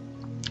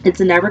 It's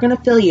never going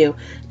to fill you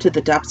to the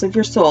depths of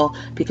your soul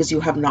because you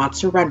have not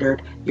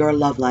surrendered your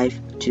love life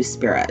to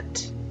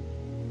spirit.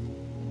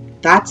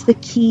 That's the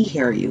key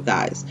here, you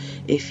guys.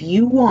 If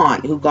you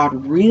want who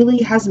God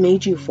really has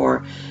made you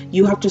for,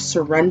 you have to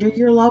surrender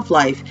your love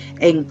life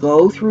and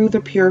go through the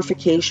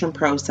purification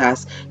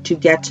process to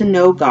get to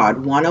know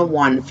God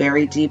one-on-one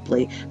very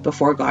deeply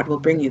before God will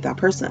bring you that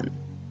person.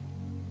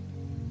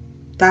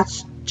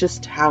 That's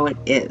just how it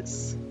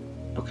is,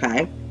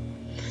 okay?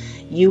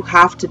 You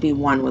have to be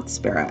one with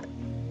spirit.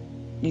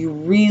 You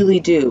really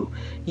do.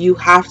 You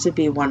have to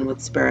be one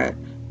with spirit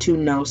to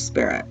know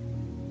spirit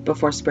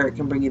before spirit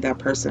can bring you that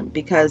person,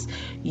 because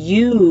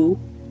you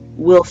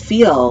will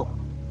feel,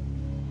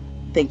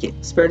 thank you,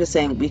 Spirit is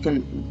saying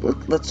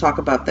let's talk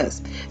about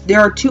this. There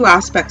are two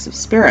aspects of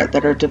Spirit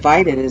that are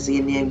divided as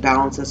yin yang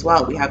balance as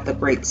well. We have the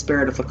great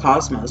Spirit of the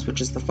cosmos,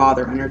 which is the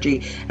father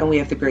energy, and we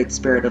have the great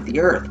Spirit of the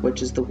earth,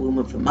 which is the womb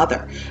of the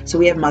mother. So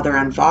we have mother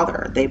and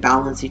father. They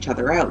balance each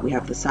other out. We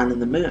have the sun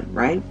and the moon,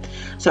 right?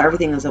 So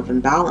everything is of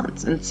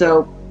imbalance. And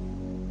so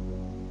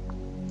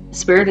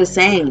Spirit is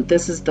saying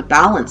this is the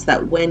balance,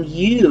 that when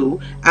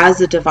you,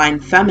 as a divine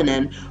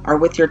feminine, are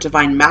with your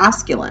divine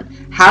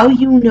masculine, how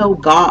you know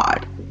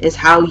God is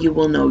how you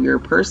will know your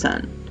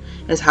person,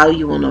 is how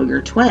you will know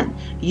your twin.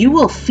 You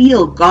will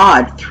feel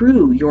God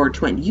through your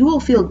twin. You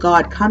will feel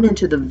God come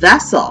into the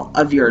vessel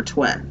of your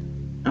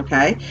twin.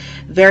 Okay?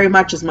 Very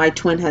much as my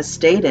twin has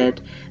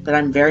stated, that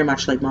I'm very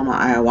much like Mama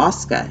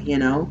Ayahuasca, you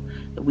know?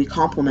 We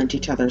complement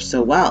each other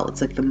so well.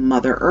 It's like the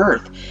Mother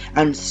Earth.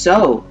 And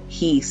so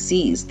he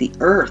sees the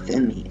earth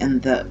in me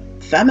and the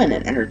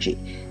feminine energy.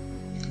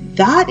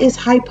 That is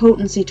high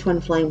potency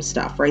twin flame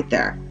stuff right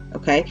there.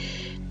 Okay?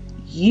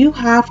 You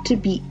have to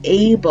be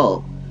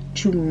able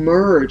to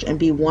merge and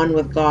be one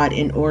with God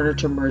in order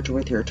to merge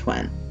with your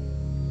twin.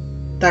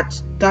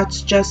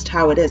 That's just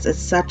how it is. It's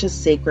such a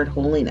sacred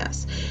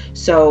holiness.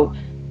 So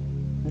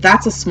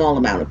that's a small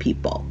amount of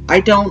people. I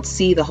don't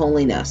see the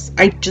holiness.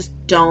 I just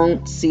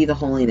don't see the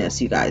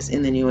holiness, you guys,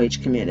 in the New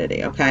Age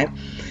community, okay?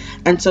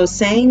 And so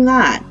saying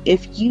that,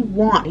 if you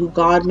want who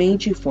God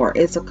made you for,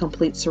 it's a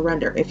complete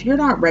surrender. If you're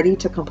not ready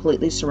to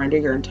completely surrender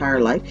your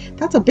entire life,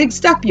 that's a big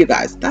step, you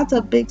guys. That's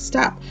a big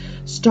step.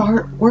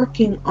 Start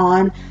working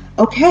on,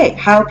 okay,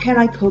 how can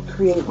I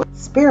co-create with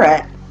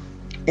Spirit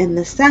in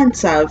the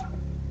sense of,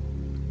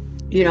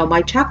 you know,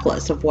 my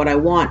checklist of what I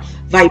want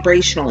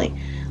vibrationally.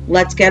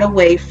 Let's get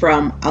away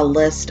from a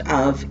list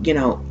of, you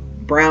know,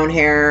 brown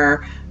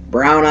hair,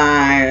 brown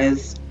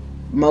eyes,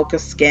 mocha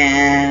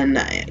skin,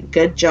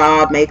 good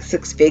job, makes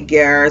 6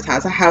 figures,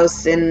 has a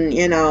house in,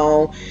 you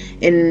know,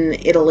 in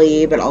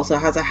Italy, but also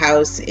has a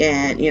house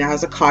in, you know,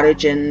 has a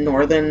cottage in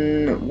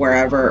northern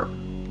wherever,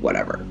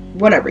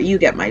 whatever, you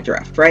get my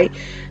drift, right?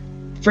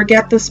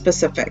 Forget the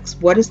specifics.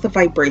 What is the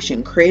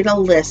vibration? Create a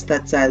list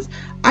that says,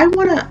 I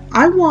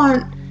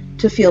want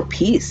to feel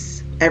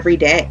peace every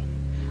day.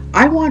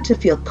 I want to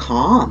feel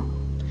calm.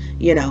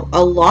 You know,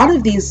 a lot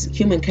of these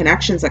human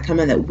connections that come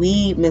in that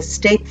we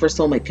mistake for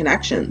soulmate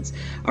connections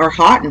are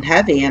hot and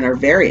heavy and are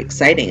very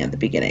exciting at the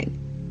beginning.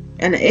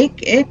 And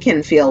it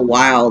can feel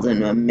wild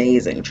and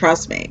amazing.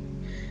 Trust me.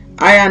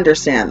 I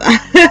understand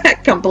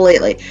that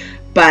completely.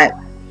 But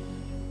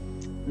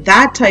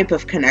that type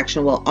of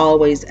connection will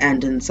always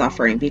end in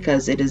suffering,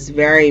 because it is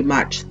very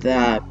much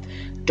the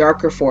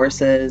darker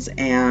forces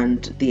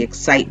and the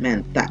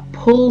excitement that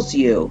pulls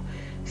you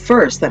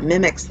first, that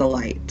mimics the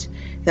light,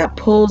 that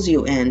pulls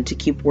you in to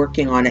keep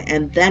working on it,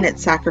 and then it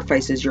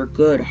sacrifices your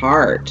good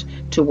heart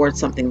towards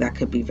something that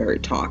could be very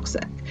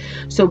toxic.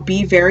 So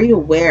be very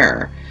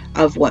aware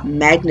of what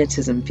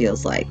magnetism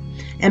feels like.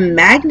 And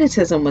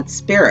magnetism with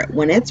Spirit,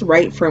 when it's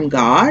right from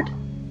God,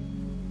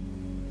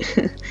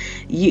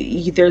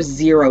 there's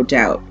zero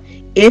doubt.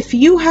 If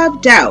you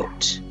have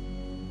doubt,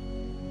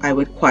 I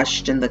would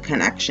question the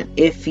connection.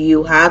 If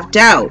you have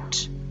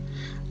doubt,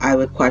 I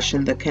would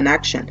question the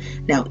connection.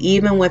 Now,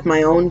 even with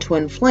my own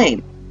twin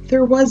flame,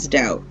 there was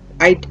doubt.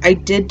 I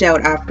did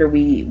doubt after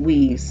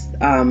we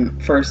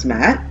first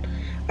met.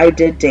 I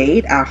did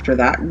date after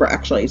that.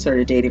 Actually, I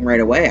started dating right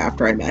away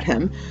after I met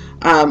him.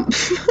 I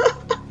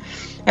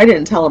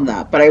didn't tell him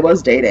that, but I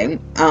was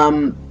dating.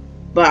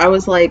 But I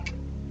was like,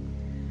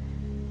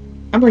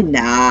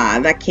 nah,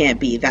 that can't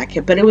be.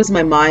 But it was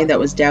my mind that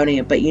was doubting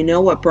it. But you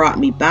know what brought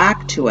me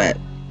back to it?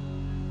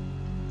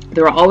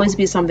 There will always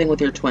be something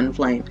with your twin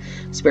flame,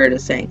 Spirit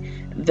is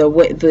saying.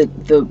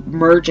 The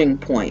merging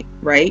point,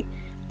 right?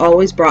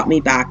 Always brought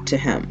me back to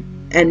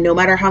him. And no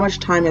matter how much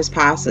time has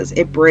passes,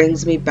 it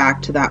brings me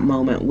back to that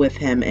moment with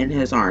him in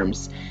his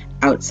arms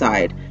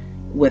outside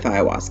with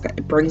ayahuasca.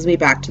 It brings me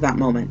back to that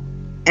moment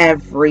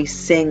every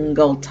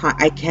single time.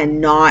 I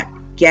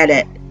cannot get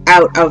it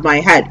out of my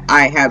head.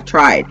 I have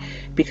tried,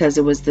 because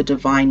it was the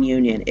divine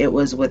union. It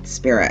was with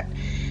Spirit.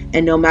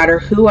 And no matter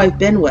who I've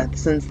been with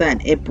since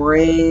then, it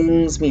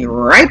brings me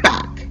right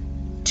back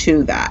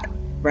to that,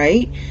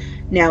 right?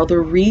 Now, the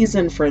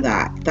reason for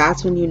that,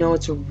 that's when you know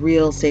it's a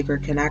real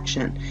sacred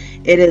connection.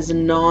 It is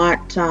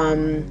not,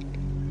 and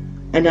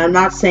I'm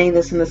not saying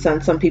this in the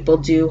sense some people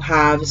do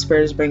have,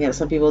 Spirit is bringing it,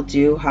 some people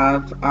do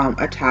have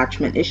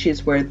attachment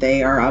issues where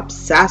they are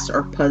obsessed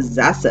or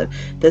possessive.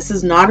 This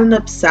is not an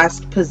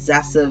obsessed,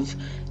 possessive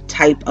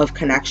type of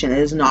connection. It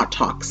is not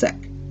toxic.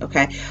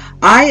 Okay,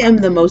 I am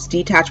the most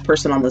detached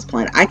person on this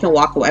planet. I can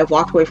walk away. I've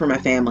walked away from my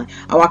family.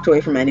 I walked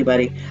away from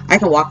anybody. I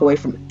can walk away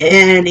from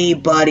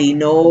anybody,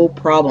 no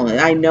problem. And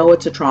I know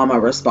it's a trauma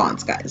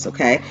response, guys,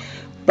 okay?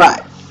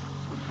 But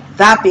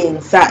that being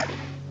said,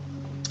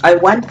 I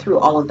went through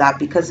all of that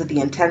because of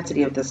the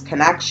intensity of this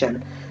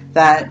connection,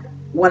 that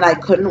when I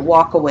couldn't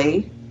walk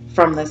away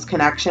from this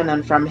connection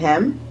and from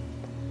him,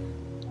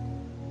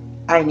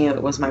 I knew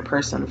it was my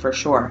person for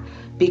sure.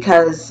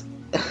 Because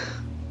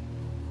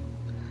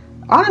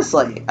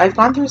Honestly, I've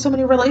gone through so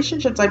many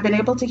relationships, I've been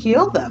able to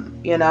heal them,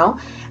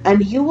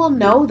 and you will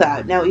know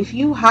that. Now, if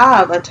you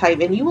have a type,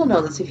 and you will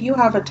know this, if you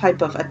have a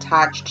type of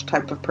attached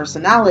type of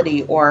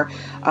personality, or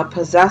a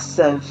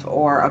possessive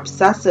or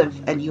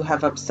obsessive, and you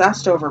have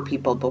obsessed over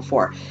people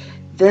before,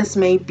 this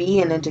may be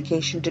an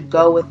indication to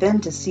go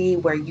within to see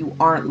where you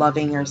aren't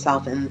loving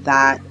yourself in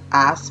that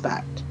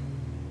aspect.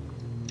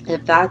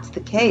 If that's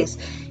the case,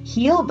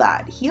 heal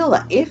that.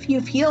 If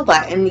you've healed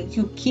that and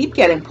you keep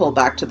getting pulled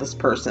back to this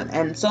person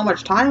and so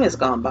much time has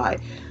gone by,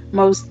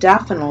 most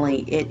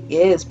definitely it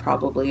is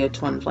probably a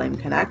twin flame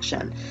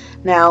connection.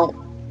 Now,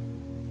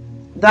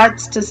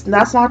 that's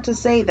not to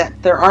say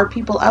that there are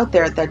people out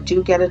there that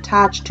do get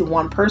attached to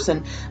one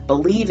person,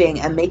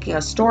 believing and making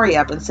a story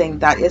up and saying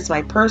that is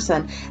my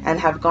person, and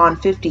have gone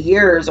 50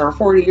 years or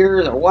 40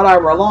 years or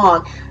whatever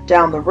long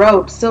down the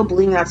road still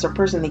believing that's their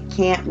person. They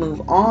can't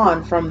move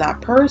on from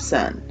that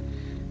person.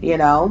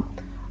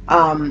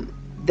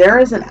 There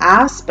is an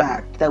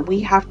aspect that we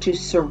have to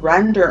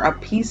surrender a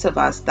piece of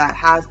us that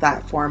has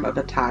that form of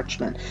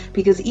attachment,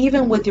 because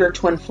even with your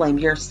twin flame,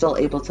 you're still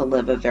able to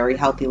live a very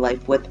healthy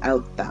life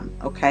without them.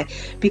 Okay,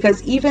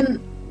 because even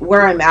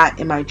where I'm at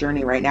in my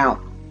journey right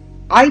now,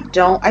 I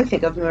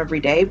think of them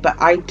every day,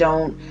 but I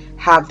don't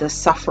have this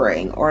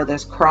suffering or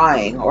this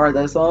crying or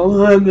this,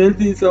 oh, I miss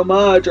you so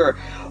much,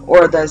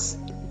 or this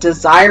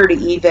desire to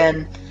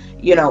even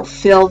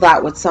fill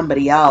that with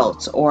somebody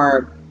else,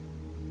 or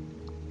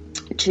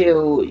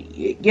to,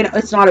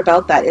 it's not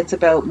about that. It's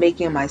about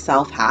making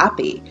myself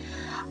happy.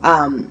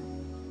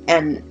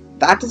 And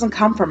that doesn't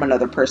come from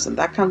another person.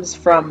 That comes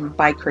from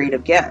my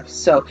creative gifts.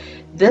 So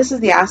this is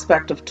the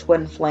aspect of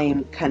twin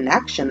flame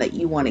connection that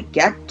you want to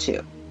get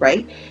to,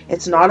 right?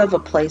 It's not of a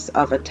place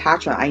of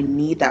attachment. I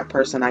need that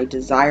person. I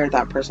desire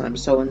that person. I'm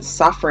so in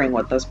suffering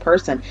with this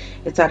person.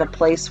 It's at a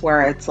place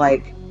where it's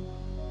like,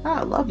 oh,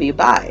 I love you.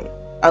 Bye.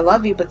 I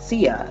love you, but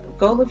see ya.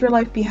 Go live your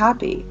life. Be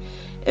happy.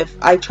 If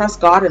I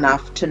trust God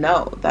enough to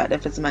know that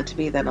if it's meant to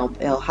be, then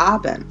it'll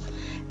happen,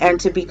 and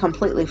to be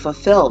completely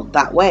fulfilled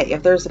that way.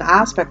 If there's an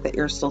aspect that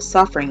you're still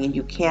suffering and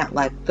you can't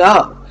let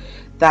go,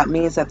 that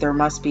means that there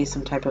must be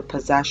some type of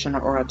possession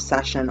or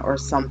obsession or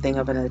something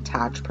of an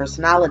attached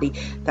personality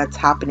that's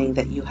happening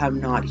that you have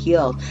not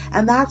healed.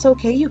 And that's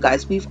okay, you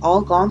guys. We've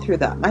all gone through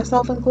that,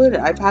 myself included.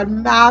 I've had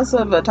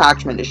massive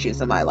attachment issues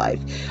in my life.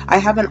 I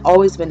haven't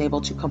always been able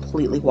to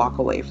completely walk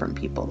away from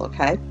people,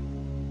 okay?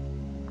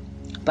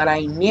 But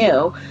I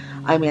knew,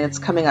 it's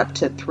coming up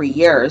to 3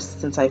 years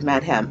since I've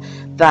met him,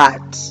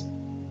 that,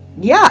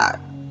 yeah,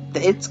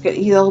 it's good.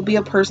 He'll be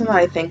a person that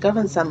I think of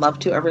and send love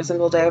to every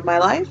single day of my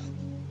life.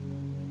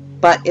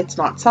 But it's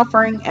not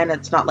suffering, and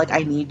it's not like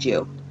I need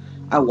you.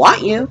 I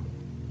want you,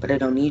 but I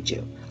don't need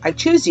you. I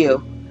choose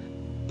you,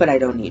 but I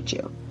don't need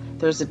you.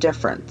 There's a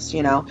difference,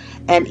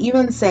 And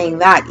even saying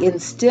that, in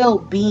still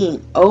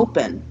being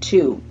open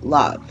to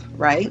love,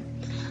 right?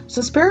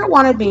 So Spirit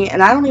wanted me,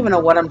 and I don't even know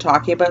what I'm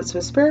talking about, so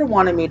Spirit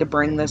wanted me to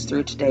bring this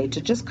through today to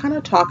just kind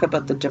of talk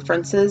about the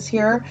differences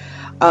here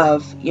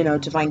of,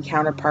 divine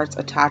counterparts,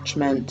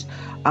 attachment,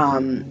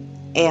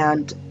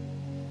 and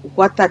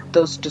what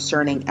those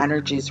discerning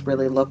energies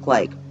really look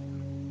like.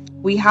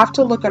 We have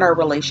to look at our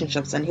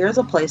relationships, and here's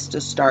a place to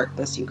start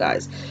this, you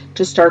guys,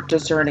 to start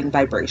discerning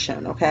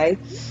vibration, okay?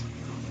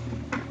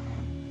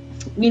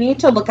 You need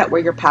to look at where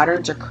your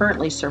patterns are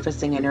currently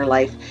surfacing in your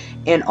life,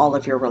 in all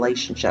of your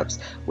relationships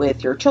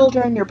with your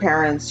children, your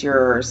parents,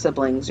 your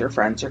siblings, your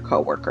friends, your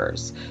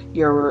coworkers,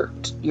 your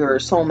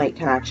soulmate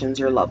connections,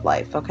 your love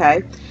life,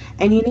 okay?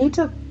 And you need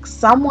to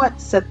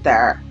somewhat sit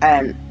there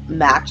and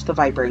match the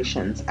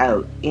vibrations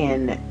out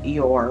in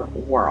your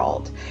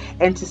world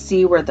and to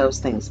see where those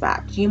things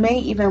match. You may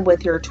even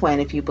with your twin,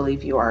 if you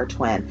believe you are a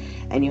twin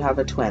and you have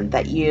a twin,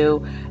 that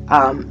you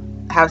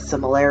have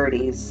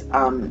similarities.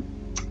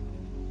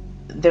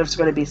 There's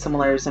going to be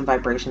similarities in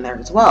vibration there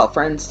as well.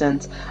 For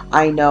instance,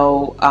 I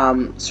know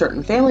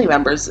certain family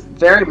members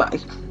very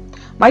much.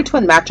 My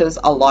twin matches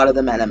a lot of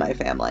the men in my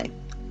family.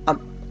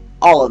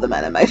 All of the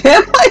men in my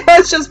family.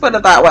 Let's just put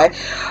it that way.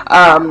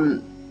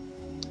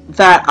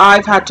 That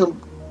I've had to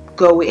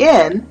go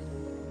in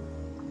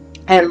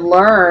and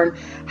learn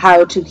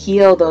how to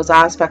heal those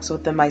aspects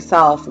within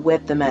myself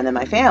with the men in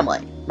my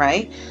family,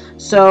 right?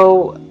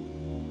 So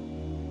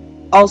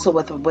also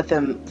with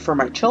them for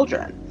my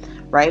children.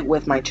 Right,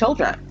 with my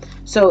children.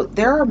 So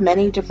there are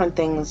many different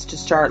things to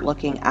start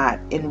looking at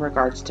in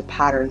regards to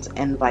patterns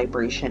and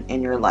vibration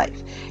in your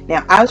life.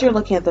 Now, as you're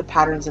looking at the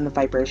patterns and the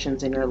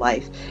vibrations in your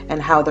life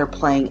and how they're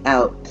playing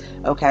out,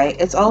 okay,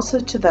 it's also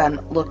to then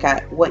look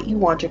at what you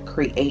want to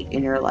create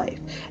in your life.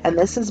 And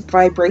this is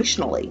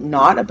vibrationally,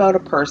 not about a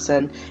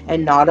person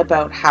and not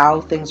about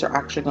how things are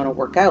actually going to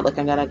work out. Like,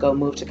 I'm going to go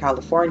move to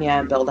California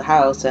and build a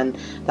house and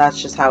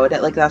that's just how it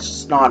is. Like, that's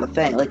just not a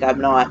thing. Like,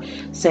 I'm not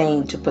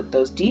saying to put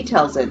those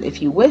details in.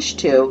 If you wish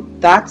to,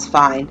 that's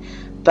fine.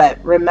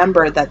 But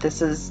remember that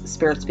this is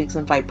Spirit speaks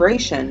in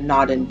vibration,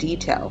 not in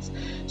details.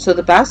 So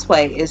the best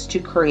way is to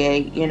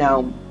create,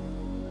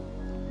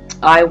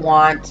 I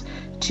want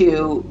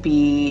to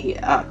be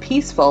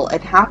peaceful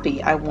and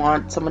happy. I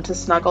want someone to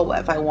snuggle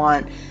with. I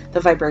want the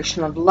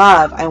vibration of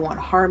love. I want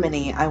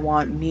harmony. I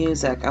want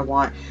music. I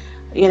want,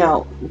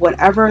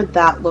 whatever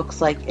that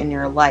looks like in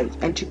your life,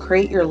 and to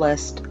create your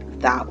list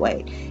that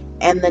way.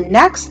 And the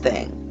next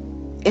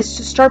thing is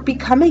to start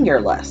becoming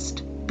your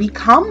list.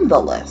 Become the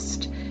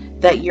list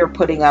that you're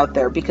putting out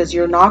there, because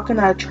you're not going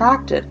to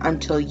attract it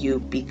until you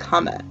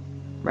become it,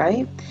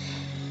 right?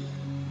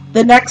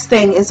 The next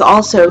thing is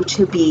also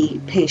to be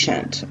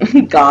patient.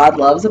 God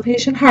loves a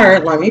patient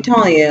heart, let me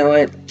tell you.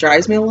 It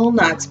drives me a little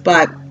nuts,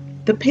 but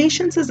the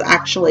patience is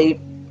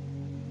actually,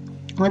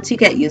 once you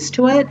get used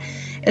to it,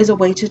 is a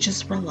way to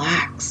just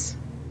relax.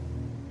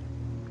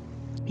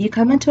 You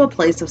come into a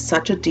place of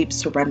such a deep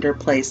surrender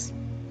place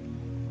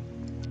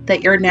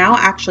that you're now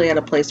actually at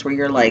a place where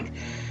you're like,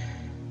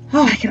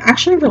 oh, I can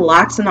actually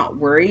relax and not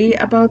worry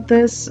about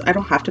this. I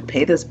don't have to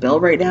pay this bill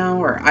right now,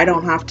 or I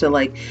don't have to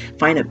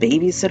find a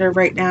babysitter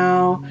right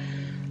now.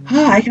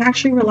 Oh, I can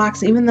actually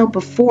relax, even though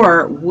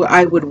before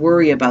I would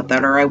worry about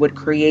that, or I would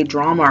create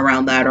drama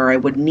around that, or I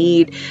would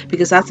need,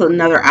 because that's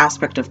another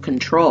aspect of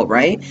control,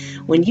 right?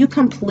 When you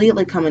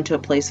completely come into a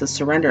place of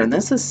surrender, and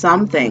this is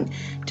something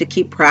to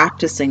keep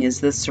practicing, is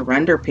this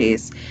surrender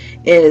piece,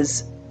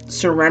 is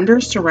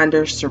surrender,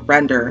 surrender,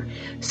 surrender,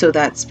 so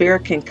that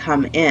spirit can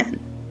come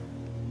in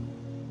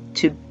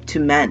to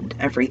mend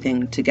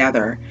everything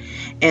together,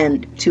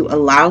 and to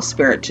allow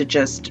spirit to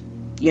just,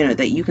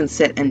 that you can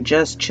sit and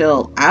just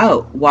chill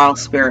out while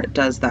spirit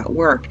does that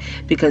work,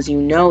 because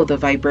the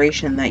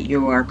vibration that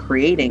you are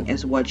creating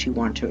is what you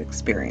want to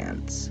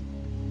experience.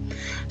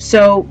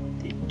 So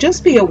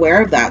just be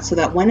aware of that, so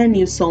that when a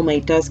new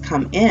soulmate does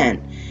come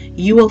in,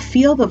 you will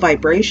feel the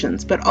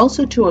vibrations, but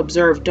also to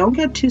observe. Don't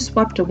get too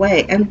swept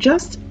away, and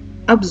just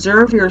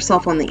observe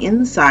yourself on the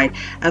inside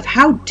of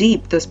how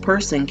deep this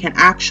person can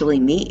actually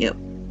meet you.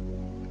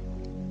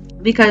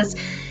 Because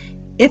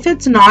if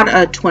it's not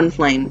a twin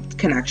flame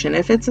connection,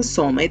 if it's a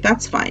soulmate,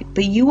 that's fine.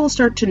 But you will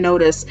start to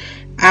notice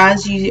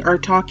as you are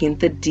talking,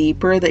 the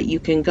deeper that you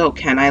can go.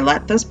 Can I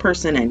let this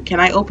person in? Can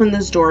I open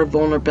this door of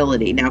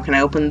vulnerability? Now, can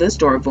I open this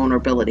door of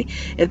vulnerability?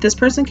 If this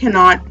person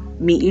cannot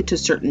meet you to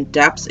certain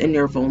depths in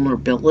your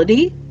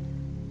vulnerability,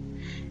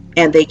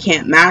 and they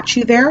can't match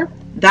you there,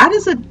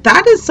 that's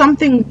not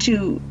something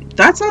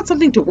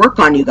to work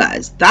on, you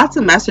guys. That's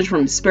a message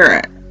from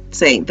spirit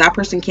saying that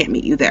person can't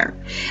meet you there.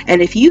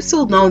 And if you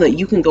still know that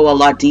you can go a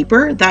lot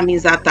deeper, that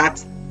means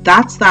that's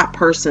that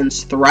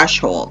person's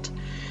threshold.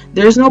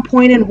 There's no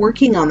point in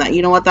working on that.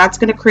 You know what? That's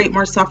going to create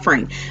more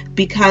suffering,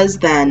 because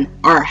then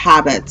our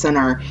habits and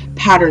our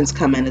patterns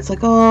come in. It's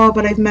like, oh,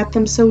 but I've met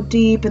them so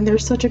deep, and they're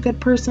such a good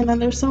person,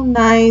 and they're so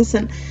nice.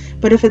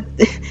 But if it,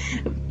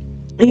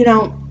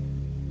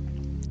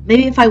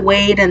 maybe if I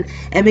wait, and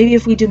maybe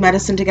if we do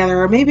medicine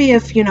together, or maybe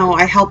if,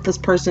 I help this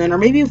person, or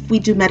maybe if we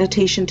do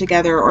meditation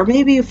together, or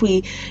maybe if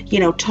we,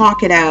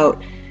 talk it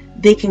out,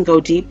 they can go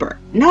deeper.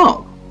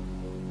 No,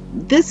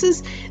 this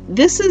is,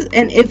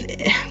 and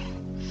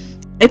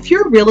if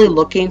you're really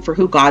looking for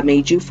who God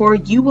made you for,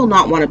 you will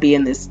not want to be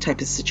in this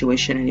type of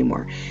situation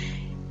anymore.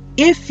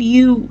 If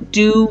you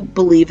do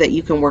believe that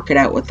you can work it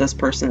out with this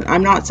person,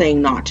 I'm not saying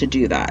not to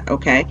do that,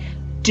 okay?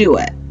 Do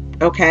it.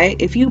 Okay,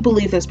 if you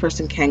believe this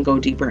person can go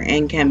deeper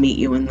and can meet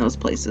you in those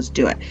places,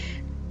 do it.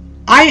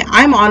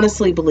 I'm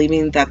honestly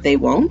believing that they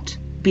won't,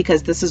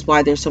 because this is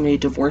why there's so many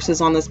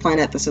divorces on this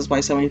planet. This is why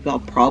so many people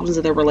have problems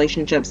in their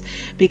relationships,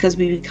 because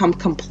we become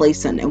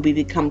complacent and we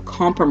become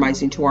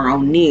compromising to our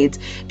own needs,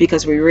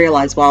 because we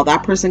realize, well,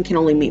 that person can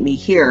only meet me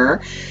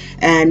here,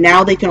 and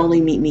now they can only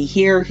meet me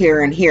here,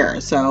 here, and here.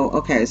 So,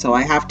 okay, so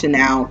I have to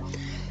now,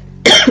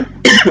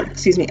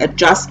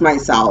 adjust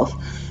myself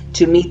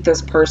to meet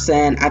this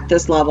person at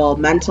this level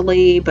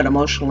mentally, but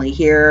emotionally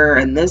here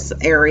in this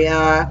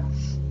area.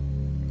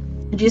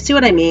 Do you see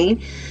what I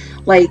mean?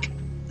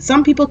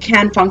 Some people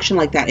can function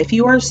like that. If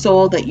you are a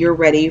soul that you're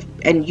ready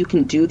and you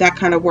can do that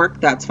kind of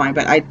work, that's fine.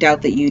 But I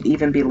doubt that you'd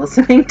even be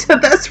listening to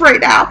this right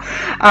now.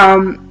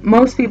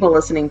 Most people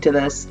listening to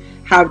this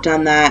have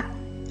done that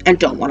and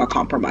don't want to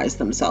compromise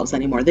themselves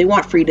anymore. They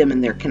want freedom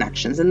in their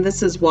connections. And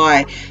this is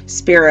why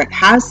spirit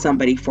has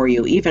somebody for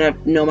you, even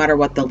if no matter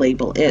what the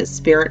label is,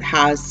 spirit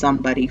has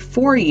somebody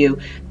for you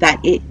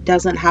that it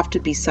doesn't have to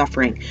be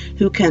suffering,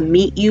 who can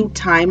meet you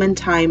time and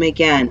time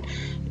again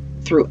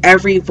through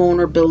every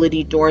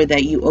vulnerability door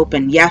that you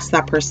open. Yes,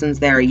 that person's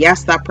there.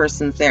 Yes, that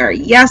person's there.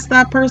 Yes,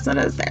 that person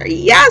is there.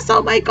 Yes,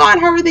 oh my God,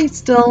 how are they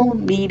still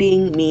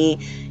meeting me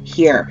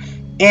here?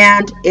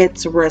 And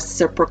it's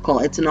reciprocal.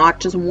 It's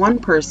not just one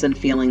person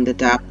feeling the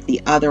depth,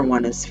 the other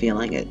one is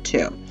feeling it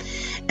too.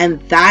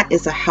 And that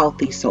is a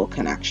healthy soul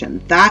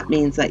connection. That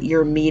means that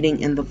you're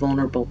meeting in the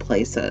vulnerable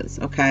places,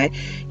 okay?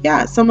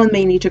 Yeah, someone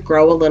may need to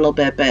grow a little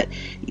bit, but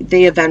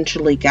they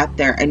eventually get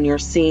there, and you're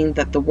seeing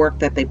that the work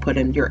that they put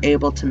in, you're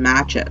able to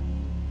match it.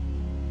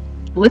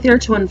 With your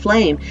twin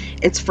flame,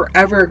 it's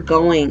forever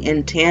going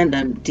in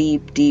tandem,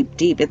 deep, deep,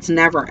 deep. It's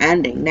never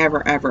ending,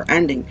 never, ever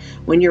ending.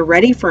 When you're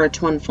ready for a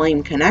twin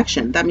flame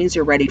connection, that means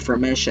you're ready for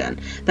mission.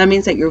 That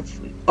means that you've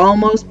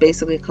almost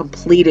basically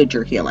completed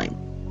your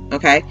healing,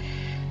 okay?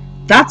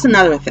 That's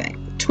another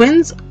thing.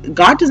 Twins,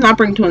 God does not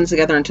bring twins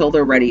together until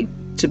they're ready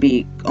to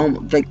be,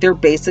 like, they're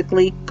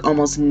basically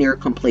almost near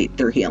complete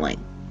their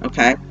healing.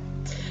 Okay.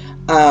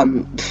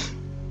 Um,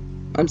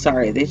 I'm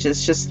sorry. They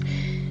just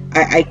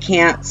I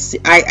can't see,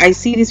 I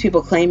see these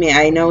people claiming,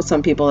 I know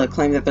some people that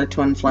claim that they're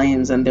twin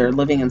flames and they're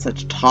living in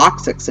such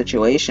toxic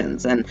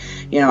situations. And,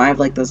 I have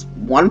like this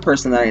one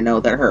person that I know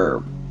that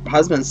her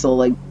husband's still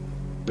like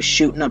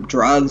shooting up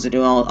drugs and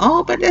doing all,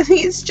 oh, but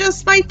he's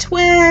just my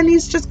twin.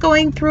 He's just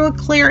going through a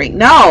clearing.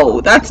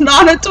 No, that's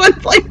not a twin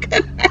flame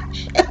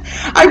connection.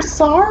 I'm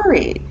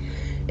sorry.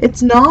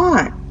 It's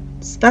not.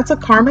 That's a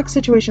karmic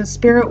situation.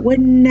 Spirit would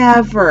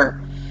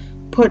never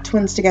put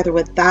twins together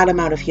with that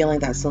amount of healing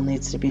that still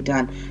needs to be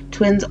done.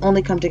 Twins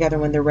only come together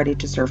when they're ready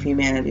to serve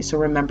humanity. So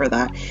remember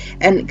that.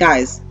 And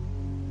guys,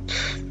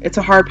 it's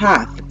a hard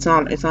path. It's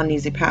not an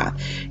easy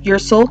path. Your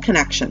soul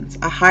connections,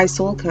 a high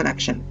soul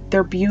connection,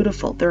 they're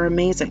beautiful. They're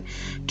amazing.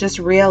 Just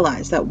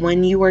realize that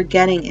when you are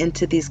getting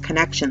into these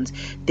connections,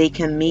 they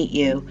can meet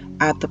you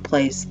at the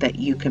place that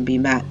you can be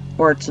met,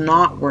 or it's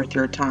not worth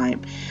your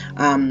time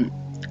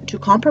to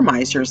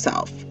compromise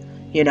yourself.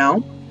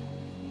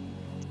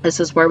 This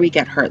is where we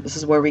get hurt. This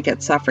is where we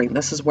get suffering.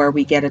 This is where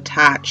we get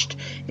attached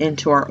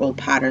into our old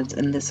patterns.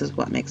 And this is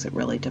what makes it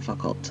really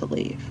difficult to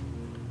leave.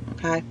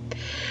 Okay.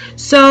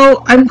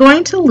 So I'm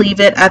going to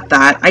leave it at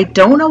that. I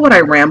don't know what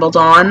I rambled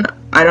on.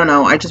 I don't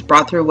know. I just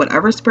brought through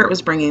whatever Spirit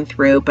was bringing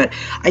through. But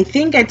I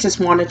think I just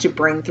wanted to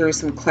bring through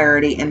some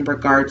clarity in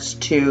regards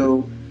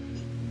to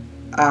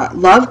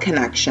love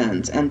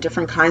connections and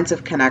different kinds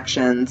of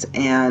connections.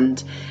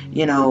 And,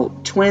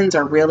 twins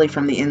are really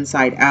from the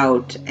inside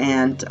out.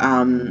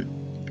 And,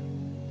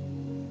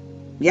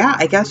 yeah,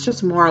 I guess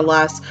just more or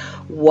less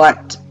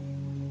what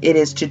it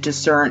is to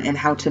discern and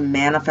how to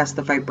manifest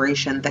the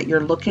vibration that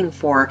you're looking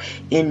for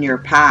in your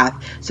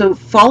path. So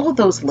follow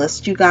those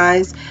lists, you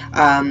guys,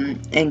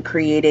 and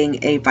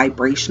creating a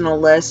vibrational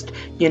list,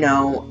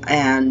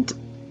 and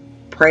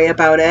pray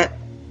about it.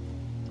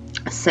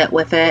 Sit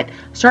with it.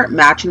 Start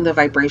matching the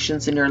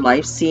vibrations in your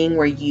life, seeing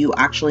where you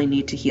actually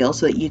need to heal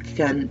so that you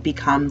can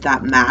become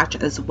that match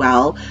as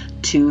well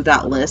to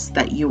that list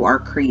that you are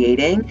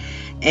creating,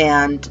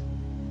 and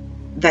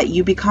that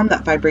you become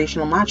that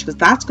vibrational match, because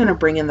that's going to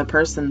bring in the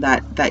person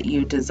that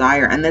you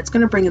desire, and that's going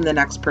to bring in the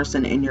next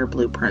person in your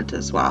blueprint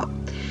as well.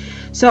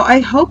 So I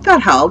hope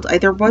that helped.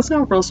 There was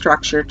no real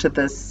structure to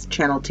this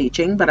channel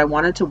teaching, but I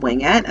wanted to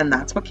wing it, and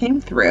that's what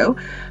came through.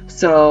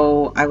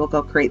 So I will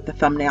go create the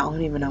thumbnail. I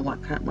don't even know what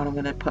I'm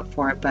going to put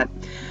for it, but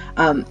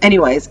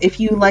anyways, if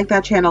you like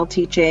that channel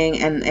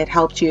teaching and it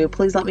helped you,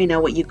 please let me know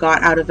what you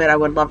got out of it. I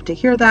would love to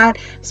hear that.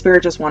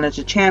 Spirit just wanted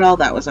to channel.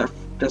 That was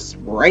just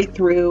right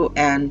through,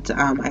 and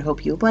I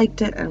hope you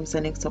liked it, and I'm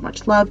sending so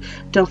much love.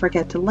 Don't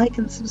forget to like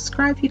and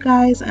subscribe, you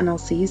guys, and I'll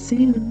see you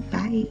soon.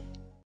 Bye.